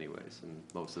of them anyways, and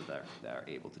most of them are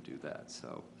able to do that.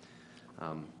 So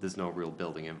there's no real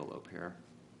building envelope here.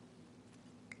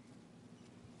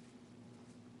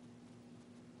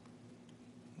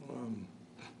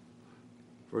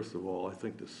 First of all, I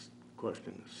think this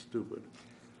question is stupid.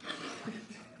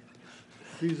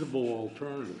 Feasible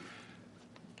alternative.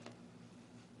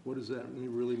 What does that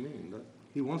really mean?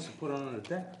 He wants to put on a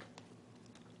deck.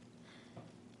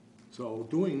 So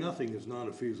doing nothing is not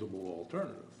a feasible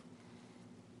alternative.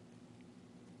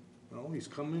 No, he's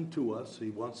coming to us,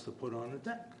 he wants to put on a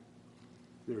deck.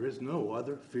 There is no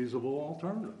other feasible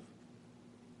alternative.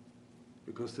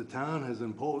 Because the town has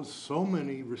imposed so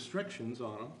many restrictions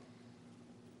on him.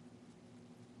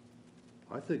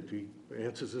 I think he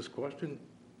answers this question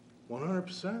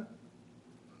 100%.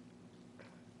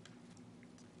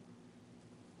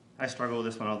 I struggle with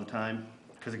this one all the time,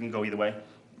 because it can go either way.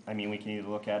 I mean, we can either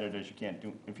look at it as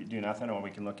if you do nothing, or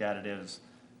we can look at it as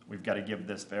we've got to give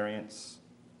this variance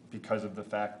because of the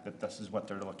fact that this is what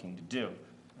they're looking to do.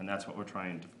 And that's what we're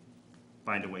trying to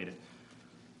find a way to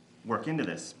work into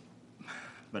this.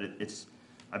 But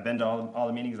I've been to all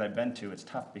the meetings I've been to, it's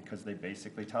tough because they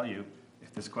basically tell you,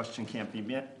 if this question can't be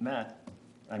met,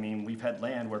 I mean, we've had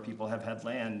land where people have had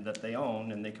land that they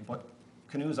own and they can put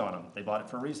canoes on them. They bought it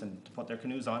for a reason, to put their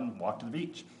canoes on and walk to the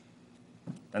beach.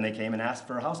 Then they came and asked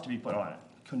for a house to be put on it.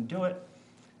 Couldn't do it.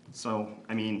 So,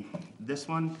 I mean, this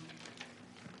one,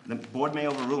 the board may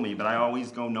overrule me, but I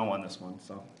always go no on this one,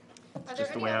 so. Are It's there just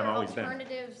the any way I've other always been.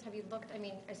 alternatives? Have you looked, I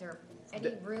mean, is there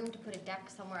any room to put a deck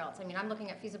somewhere else? I mean, I'm looking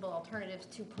at feasible alternatives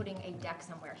to putting a deck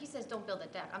somewhere. He says, don't build a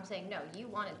deck. I'm saying, no, you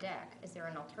want a deck. Is there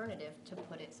an alternative to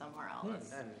put it somewhere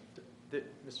else? And,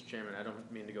 Mr. Chairman, I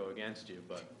don't mean to go against you,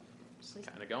 but I'm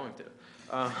kind of going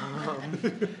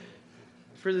to.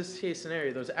 For this case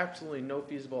scenario, there's absolutely no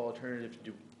feasible alternative to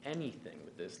do anything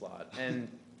with this lot. And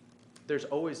there's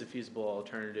always a feasible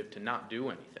alternative to not do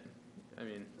anything. I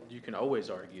mean, you can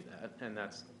always argue that, and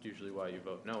that's usually why you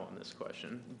vote no on this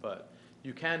question. But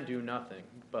you can do nothing,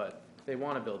 but they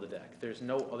want to build a deck. There's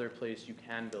no other place you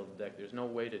can build a deck. There's no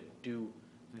way to do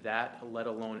that, let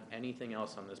alone anything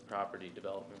else on this property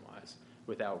development-wise,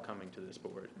 without coming to this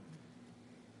board.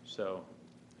 So.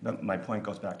 But my point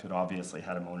goes back to it obviously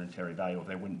had a monetary value if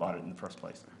they wouldn't bought it in the first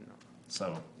place. No.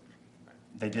 So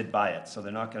they did buy it, so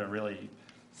they're not going to really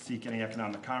seek any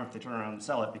economic harm if they turn around and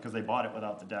sell it because they bought it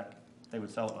without the deck. They would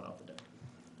sell it without the deck.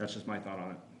 That's just my thought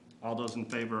on it. All those in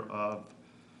favor of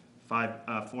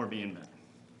 4 being met?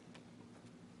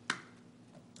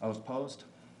 All those opposed?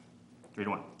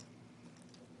 3-1.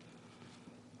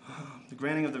 The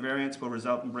granting of the variance will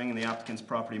result in bringing the applicant's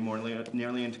property more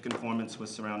nearly into conformance with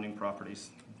surrounding properties.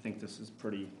 I think this is a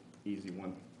pretty easy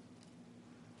one.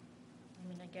 I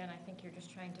mean, again, I think you're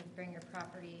just trying to bring your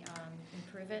property,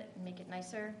 improve it, and make it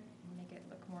nicer, and make it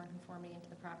look more in conformity into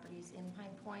the properties in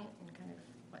Pine Point and kind of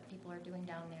what people are doing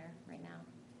down there right now.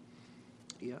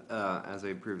 Yeah, as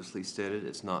I previously stated,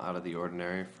 it's not out of the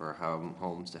ordinary for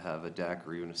homes to have a deck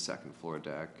or even a second floor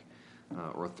deck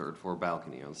or a third floor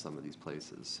balcony on some of these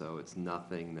places. So it's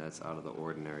nothing that's out of the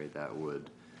ordinary that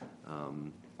would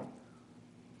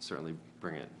certainly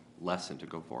bring it less into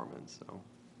conformance. So.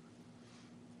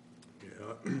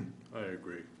 Yeah, I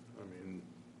agree. I mean,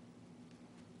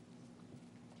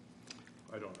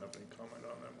 I don't have any comment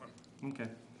on that one. Okay.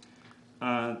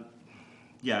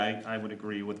 Yeah, I would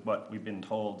agree with what we've been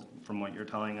told from what you're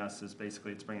telling us is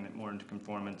basically it's bringing it more into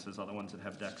conformance as other ones that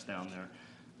have decks down there.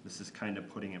 This is kind of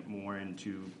putting it more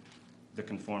into the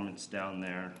conformance down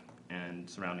there and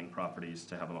surrounding properties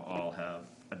to have them all have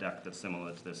a deck that's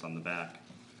similar to this on the back.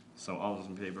 So all those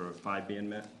in favor of 5 being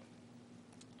met?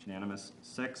 It's unanimous.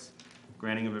 6,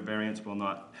 granting of a variance will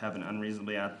not have an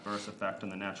unreasonably adverse effect on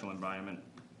the natural environment.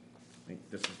 I think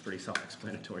this is pretty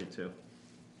self-explanatory too.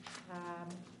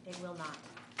 It will not.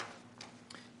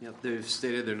 Yep, they've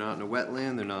stated they're not in a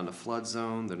wetland, they're not in a flood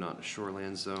zone, they're not in a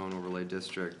shoreland zone overlay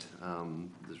district.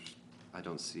 I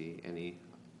don't see any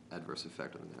adverse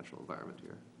effect on the natural environment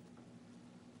here.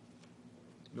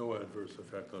 No adverse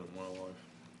effect on wildlife.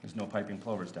 There's no piping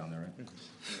plovers down there,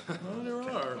 right? Well, there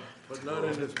are, but not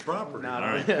in his property. All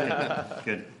right,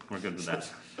 good, we're good with that.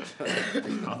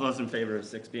 All those in favor of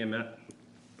 6 being met?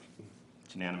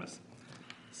 It's unanimous.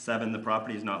 7, the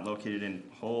property is not located in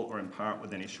whole or in part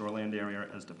within a shoreland area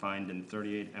as defined in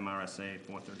 38 MRSA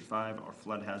 435 or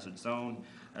flood hazard zone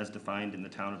as defined in the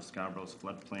town of Scarborough's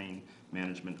floodplain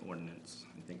management ordinance.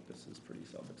 I think this is pretty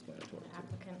self-explanatory. The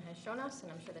applicant has shown us,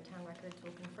 and I'm sure the town records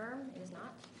will confirm, it is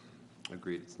not.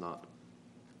 Agreed, it's not.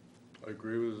 I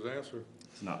agree with his answer.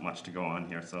 It's not much to go on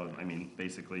here, so, I mean,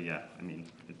 basically, yeah, I mean,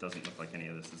 it doesn't look like any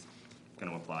of this is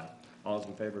gonna apply. All those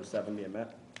in favor of 7 being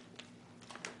met?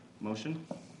 Motion?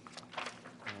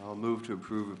 I'll move to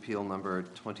approve appeal number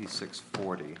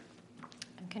 2640.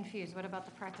 I'm confused, what about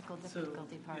the practical So,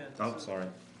 difficulty part? yeah, Oh, so sorry.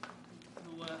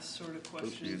 The last sort of question,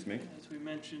 Excuse me. as we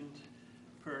mentioned,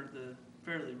 per the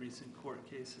fairly recent court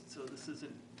case, so this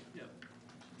isn't, yeah.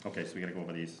 Okay, so we gotta go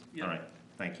over these. Yeah. All right,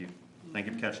 thank you. Thank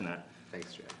you for catching that.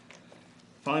 Thanks, Jay.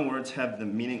 Following words have the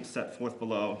meaning set forth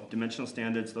below. Dimensional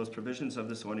standards, those provisions of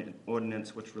this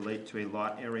ordinance which relate to a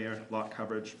lot area, lot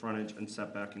coverage, frontage, and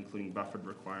setback, including buffered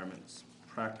requirements.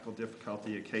 Practical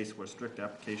difficulty, a case where strict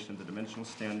application of the dimensional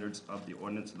standards of the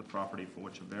ordinance of the property for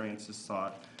which a variance is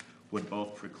sought would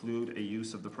both preclude a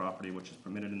use of the property which is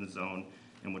permitted in the zone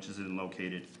in which it is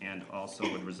located, and also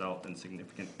would result in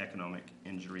significant economic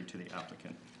injury to the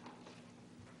applicant.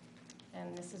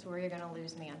 And this is where you're gonna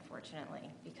lose me, unfortunately,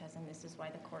 because, and this is why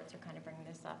the courts are kind of bringing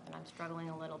this up, and I'm struggling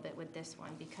a little bit with this one,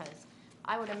 because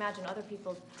I would imagine other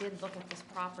people did look at this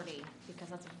property, because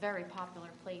that's a very popular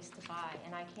place to buy,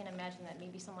 and I can't imagine that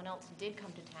maybe someone else did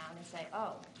come to town and say,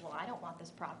 oh, well, I don't want this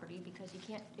property because you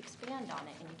can't expand on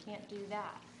it, and you can't do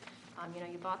that. You know,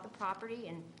 you bought the property,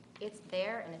 and it's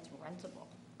there, and it's rentable.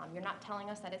 You're not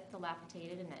telling us that it's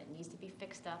dilapidated and that it needs to be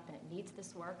fixed up and it needs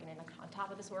this work, and then on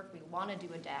top of this work, we want to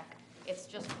do a deck. It's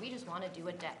just, we just want to do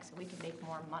a deck so we can make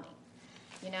more money.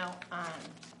 You know,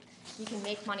 you can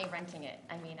make money renting it.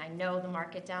 I mean, I know the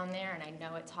market down there and I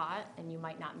know it's hot and you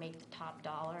might not make the top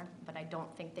dollar, but I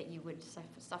don't think that you would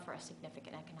suffer a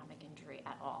significant economic injury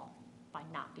at all by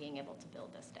not being able to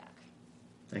build this deck.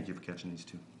 Thank you for catching these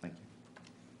two. Thank you.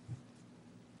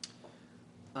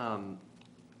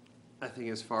 I think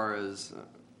as far as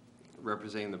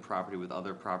representing the property with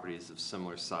other properties of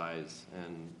similar size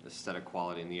and aesthetic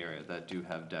quality in the area that do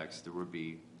have decks, there would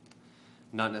be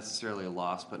not necessarily a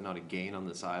loss, but not a gain on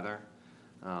this either.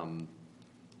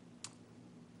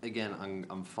 Again,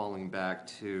 I'm falling back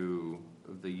to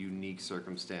the unique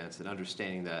circumstance and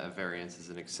understanding that a variance is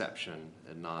an exception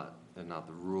and not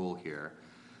the rule here.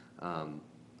 I'm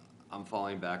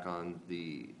falling back on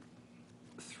the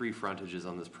 3 frontages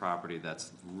on this property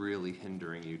that's really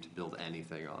hindering you to build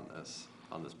anything on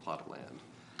this plot of land.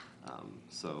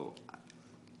 So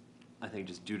I think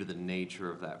just due to the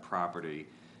nature of that property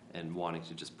and wanting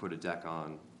to just put a deck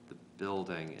on the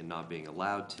building and not being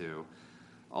allowed to,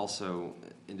 also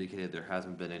indicated there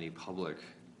hasn't been any public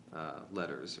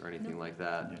letters or anything like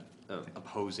that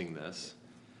opposing this.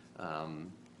 I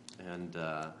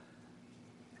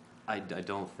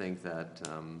don't think that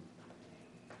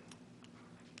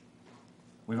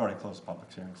We've already closed the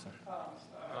public hearing, sir.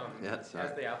 yeah, sorry.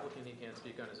 As the applicant, he can't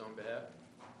speak on his own behalf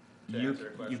to You, answer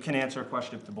a question. you can answer a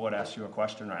question if the board asks you a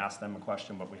question or asks them a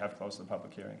question, but we have closed the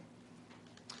public hearing.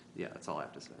 Yeah, that's all I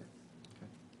have to say.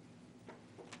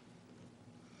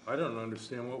 I don't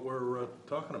understand what we're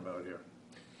talking about here.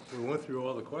 We went through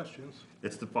all the questions.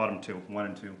 It's the bottom 2, 1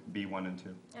 and 2, B1 and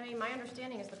 2. I mean, my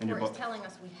understanding is the In your court is book. telling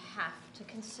us we have to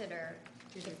consider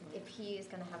if he is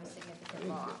gonna have a significant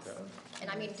loss. And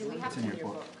I mean, do we have It's to? in your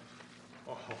book.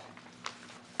 Oh,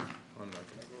 I'm not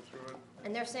gonna go through it.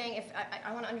 And they're saying, if,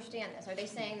 I wanna understand this, are they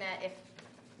saying that if,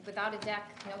 without a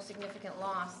deck, no significant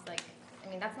loss, like, I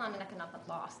mean, that's not an economic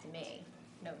loss to me,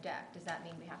 no deck, does that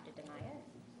mean we have to deny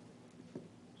it?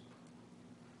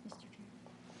 Mr.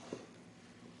 Chair,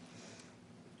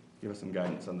 Give us some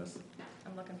guidance on this.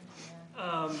 I'm looking for,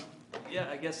 yeah. Yeah,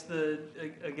 I guess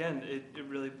again, it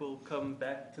really will come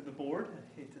back to the board.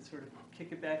 I hate to sort of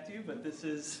kick it back to you, but this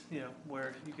is, you know,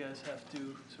 where you guys have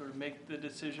to sort of make the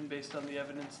decision based on the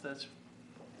evidence that's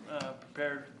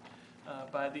prepared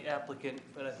by the applicant.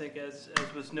 But I think as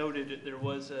was noted, there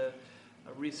was a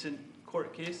recent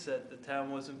court case that the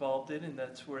town was involved in, and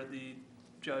that's where the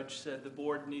judge said the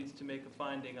board needs to make a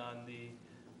finding on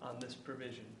this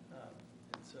provision.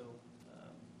 And so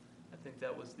I think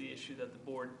that was the issue that the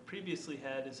board previously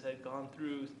had, had gone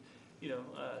through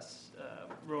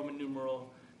Roman numeral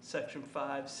section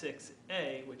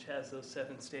 5(6)(a), which has those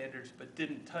 7 standards, but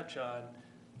didn't touch on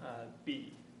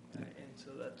B. And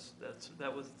so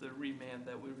that was the remand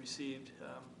that we received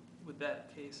with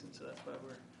that case, and so that's why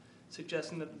we're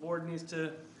suggesting that the board needs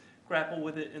to grapple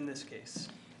with it in this case.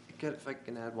 If I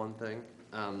can add one thing,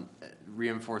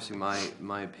 reinforcing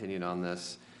my opinion on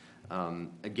this,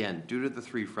 again, due to the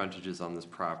 3 frontages on this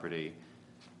property,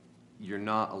 you're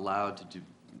not allowed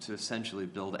to essentially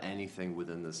build anything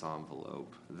within this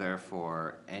envelope.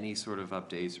 Therefore, any sort of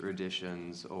updates or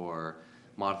additions or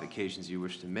modifications you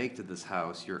wish to make to this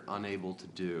house, you're unable to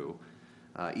do,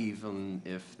 even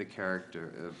if the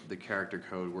character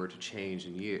code were to change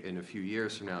in a few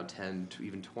years from now, 10 to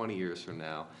even 20 years from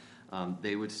now.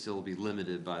 They would still be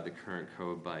limited by the current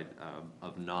code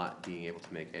of not being able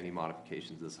to make any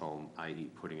modifications to this home,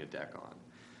 i.e. putting a deck on.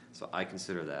 So I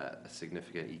consider that a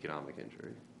significant economic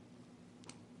injury.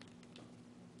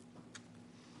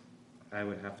 I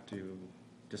would have to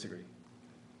disagree,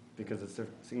 because a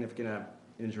significant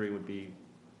injury would be,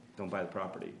 don't buy the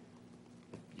property.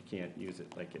 You can't use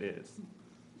it like it is.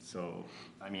 So,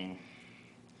 I mean,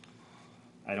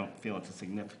 I don't feel it's a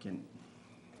significant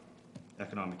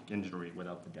economic injury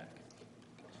without the deck.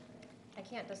 I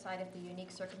can't decide if the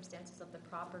unique circumstances of the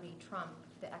property trump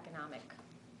the economic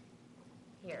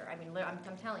here. I mean,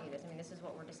 I'm telling you this. I mean, this is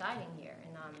what we're deciding here.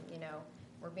 And,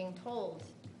 we're being told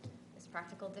this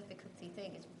practical difficulty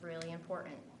thing is really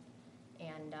important.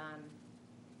 And,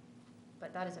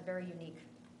 but that is a very unique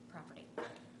property.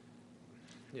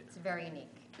 Yeah. It's very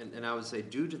unique. And I would say,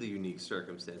 due to the unique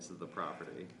circumstances of the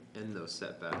property and those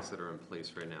setbacks that are in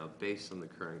place right now, based on the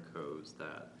current codes,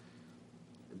 that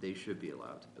they should be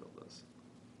allowed to build this.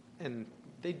 And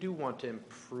they do want to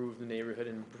improve the neighborhood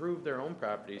and improve their own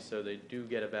property, so they do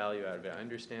get a value out of it. I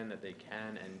understand that they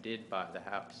can and did buy the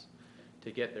house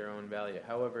to get their own value.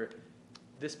 However,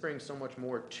 this brings so much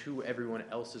more to everyone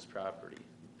else's property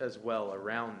as well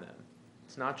around them.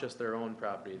 It's not just their own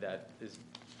property that is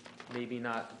maybe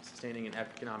not sustaining an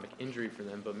economic injury for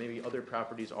them, but maybe other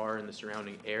properties are in the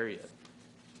surrounding area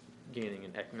gaining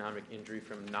an economic injury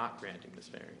from not granting this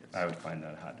variance. I would find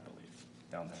that hard to believe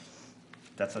down there.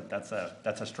 That's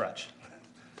a stretch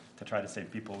to try to say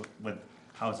people with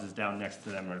houses down next to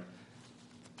them are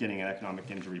getting an economic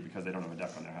injury because they don't have a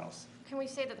deck on their house. Can we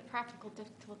say that the practical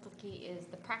difficulty is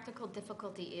the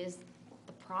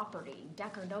property,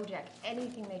 deck or no deck,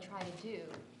 anything they try to do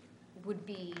would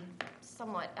be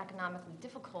somewhat economically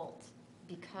difficult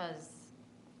because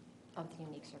of the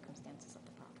unique circumstances of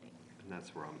the property. And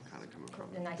that's where I'm kind of coming from.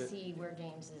 And I see where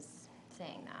James is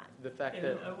saying that. The fact And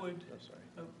that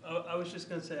I was just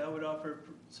going to say, I would offer,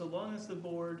 so long as the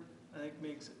board, I think,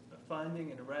 makes a finding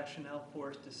and a rationale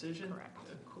for its decision. Correct.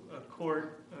 A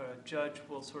court, a judge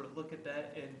will sort of look at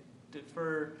that and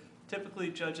defer. Typically,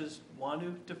 judges want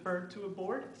to defer to a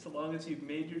board, so long as you've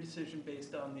made your decision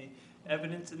based on the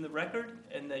evidence in the record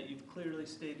and that you've clearly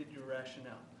stated your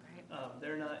rationale. Right.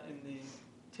 They're not in the,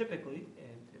 typically,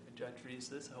 and if a judge reads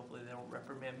this, hopefully they don't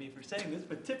reprimand me for saying this,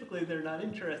 but typically they're not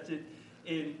interested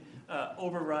in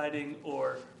overriding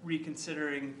or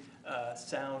reconsidering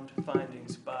sound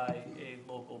findings by a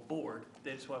local board.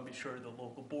 They just want to be sure the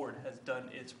local board has done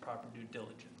its proper due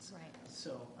diligence. Right.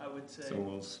 So I would say. So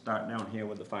we'll start down here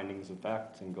with the findings of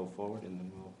fact and go forward, and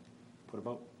then we'll put a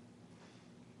vote.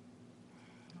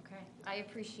 Okay. I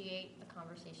appreciate the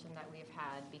conversation that we have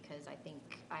had because I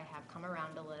think I have come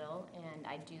around a little, and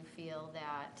I do feel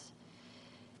that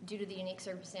due to the unique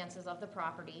circumstances of the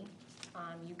property,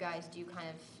 you guys do kind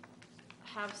of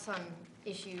have some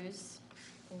issues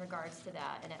in regards to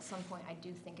that, and at some point I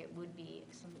do think it would be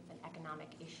an economic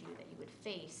issue that you would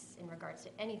face in regards to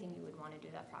anything you would want to do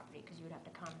to that property, because you would have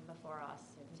to come before us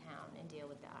in town and deal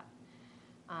with that.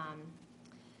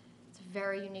 It's a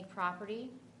very unique property,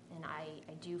 and I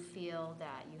do feel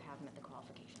that you have met the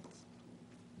qualifications.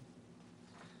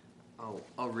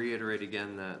 I'll reiterate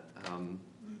again that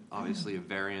obviously a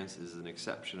variance is an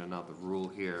exception and not the rule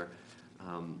here.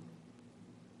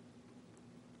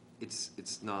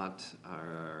 It's not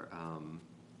our,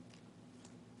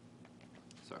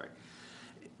 sorry.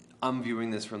 I'm viewing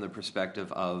this from the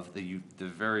perspective of the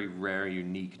very rare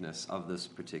uniqueness of this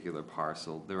particular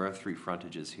parcel. There are 3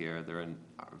 frontages here. There are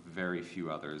very few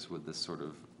others with this sort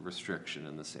of restriction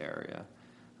in this area.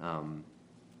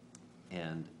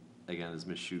 And again, as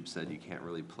Ms. Shoup said, you can't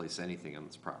really place anything on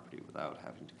this property without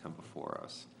having to come before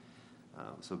us.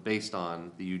 So based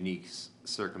on the unique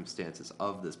circumstances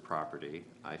of this property,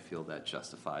 I feel that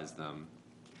justifies them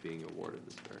being awarded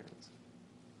this variance.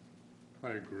 I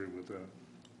agree with that.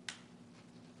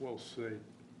 Well said.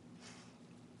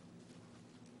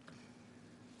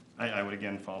 I would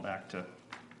again fall back to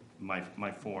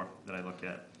my four that I looked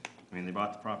at. I mean, they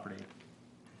bought the property.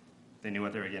 They knew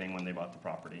what they were getting when they bought the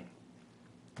property.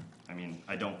 I mean,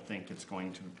 I don't think it's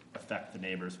going to affect the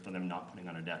neighbors for them not putting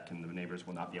on a deck, and the neighbors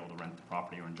will not be able to rent the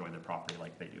property or enjoy their property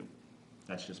like they do.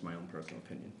 That's just my own personal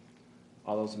opinion.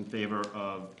 All those in favor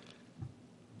of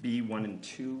B 1 and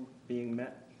 2 being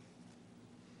met?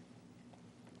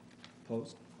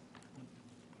 Opposed?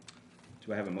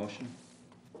 Do I have a motion?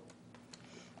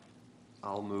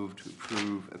 I'll move to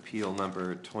approve appeal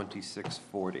number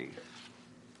 2640.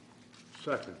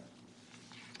 Second.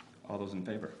 All those in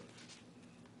favor?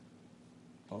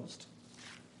 Opposed?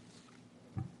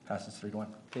 Passes 3-1.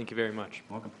 Thank you very much.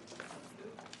 Welcome.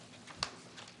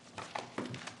 Do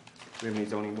we have any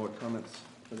zoning board comments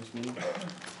for this meeting?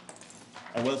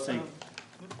 I will say,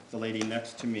 the lady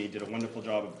next to me did a wonderful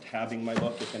job of tabbing my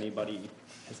book. If anybody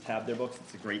has tabbed their books,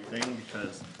 it's a great thing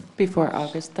because Before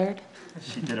August 3rd?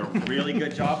 she did a really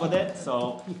good job with it,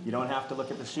 so you don't have to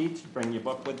look at the sheets. You bring your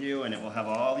book with you, and it will have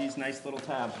all these nice little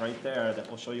tabs right there that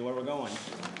will show you where we're going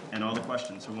and all the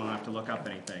questions, so we won't have to look up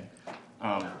anything.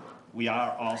 We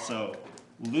are also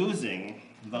losing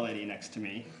the lady next to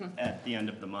me at the end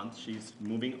of the month. She's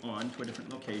moving on to a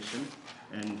different location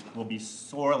and will be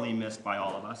sorely missed by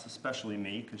all of us, especially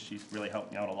me, because she's really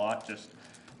helped me out a lot just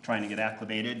trying to get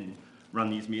acclimated and run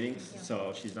these meetings.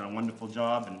 So she's done a wonderful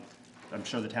job, and I'm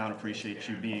sure the town appreciates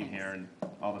you being here and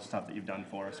all the stuff that you've done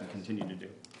for us and continue to do.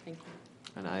 Thank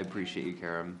you. And I appreciate you,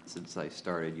 Karen. Since I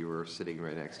started, you were sitting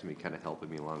right next to me, kind of helping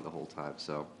me along the whole time,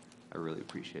 so I really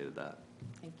appreciated that.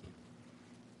 Thank you.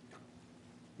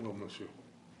 We'll miss you.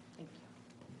 Thank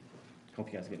you.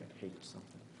 Hope you guys get a cake or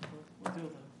something. We'll do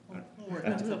that. We'll work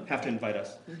on something. Have to invite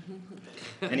us.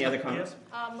 Any other comments?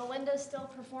 Melinda's still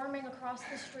performing across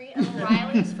the street at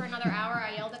O'Reilly's for another hour.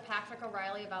 I yelled at Patrick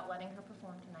O'Reilly about letting her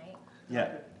perform tonight. Yeah.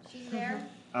 She's there.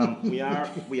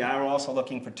 We are also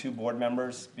looking for 2 board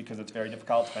members because it's very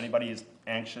difficult. If anybody is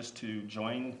anxious to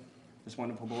join this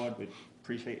wonderful board, we'd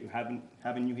appreciate you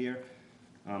having you here.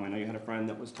 I know you had a friend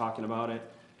that was talking about it.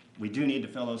 We do need to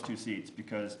fill those 2 seats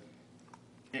because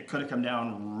it could have come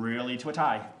down really to a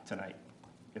tie tonight.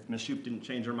 If Ms. Shoup didn't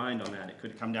change her mind on that, it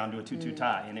could have come down to a 2-2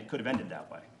 tie, and it could have ended that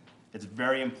way. It's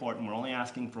very important. We're only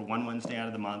asking for 1 Wednesday out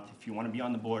of the month. If you want to be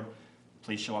on the board,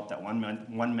 please show up that one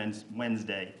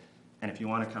Wednesday. And if you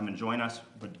want to come and join us,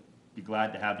 we'd be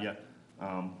glad to have you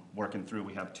working through.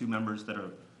 We have 2 members that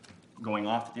are going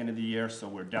off at the end of the year, so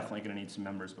we're definitely going to need some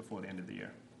members before the end of the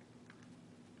year.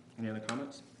 Any other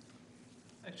comments?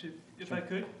 Actually, if I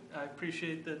could, I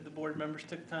appreciate that the board members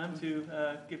took time to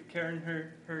give Karen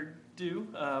her due,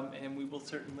 and we will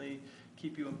certainly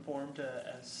keep you informed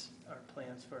as our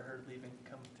plans for her leaving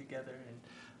come together.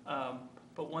 And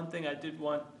but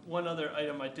one other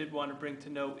item I did want to bring to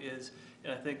note is,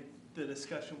 and I think the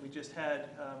discussion we just had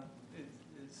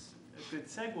is a good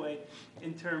segue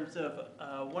in terms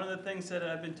of one of the things that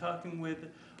I've been talking with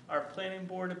our planning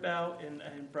board about and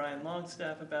Brian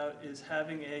Longstaff about is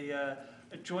having a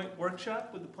joint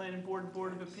workshop with the planning board and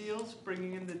Board of Appeals,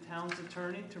 bringing in the town's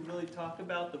attorney to really talk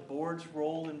about the board's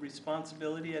role and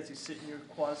responsibility as you sit in your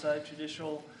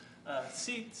quasi-judicial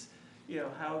seats,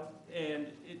 and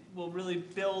it will really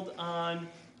build on,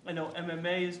 I know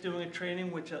MMA is doing a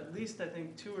training, which at least I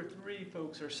think 2 or 3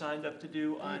 folks are signed up to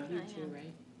do on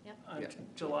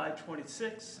July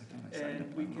 26th,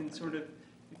 and we can sort of,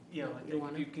 I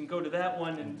think you can go to that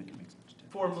one and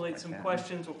formulate some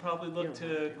questions. We'll probably look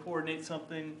to coordinate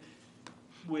something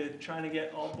with trying to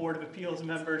get all Board of Appeals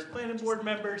members, planning board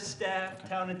members, staff,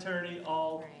 town attorney,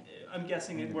 all. I'm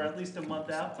guessing we're at least a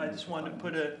month out, but I just wanted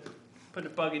to put a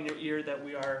bug in your ear that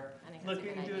we are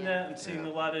looking to do that. I'm seeing a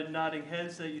lot of nodding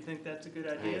heads that you think that's a good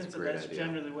idea, so that's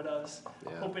generally what I was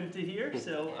hoping to hear.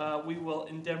 So we will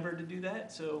endeavor to do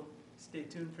that, so stay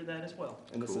tuned for that as well.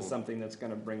 And this is something that's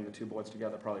going to bring the 2 boards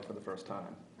together probably for the first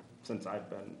time. Since I've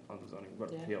been on the zoning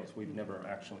board of appeals, we've never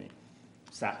actually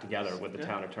sat together with the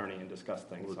town attorney and discussed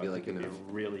things. It would so be I like think it'd be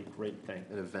a really great thing.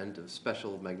 An event of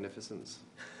special magnificence.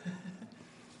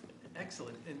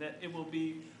 Excellent, and that it will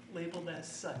be labeled as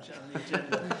such on the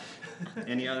agenda.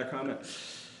 Any other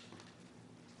comments?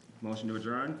 Motion to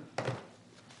adjourn?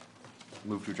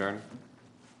 Move to adjourn.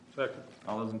 Second.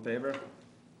 All those in favor?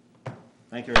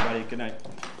 Thank you, everybody. Good night.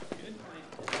 Good.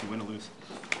 You win or lose?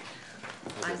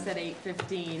 I said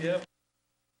 8:15. Yep.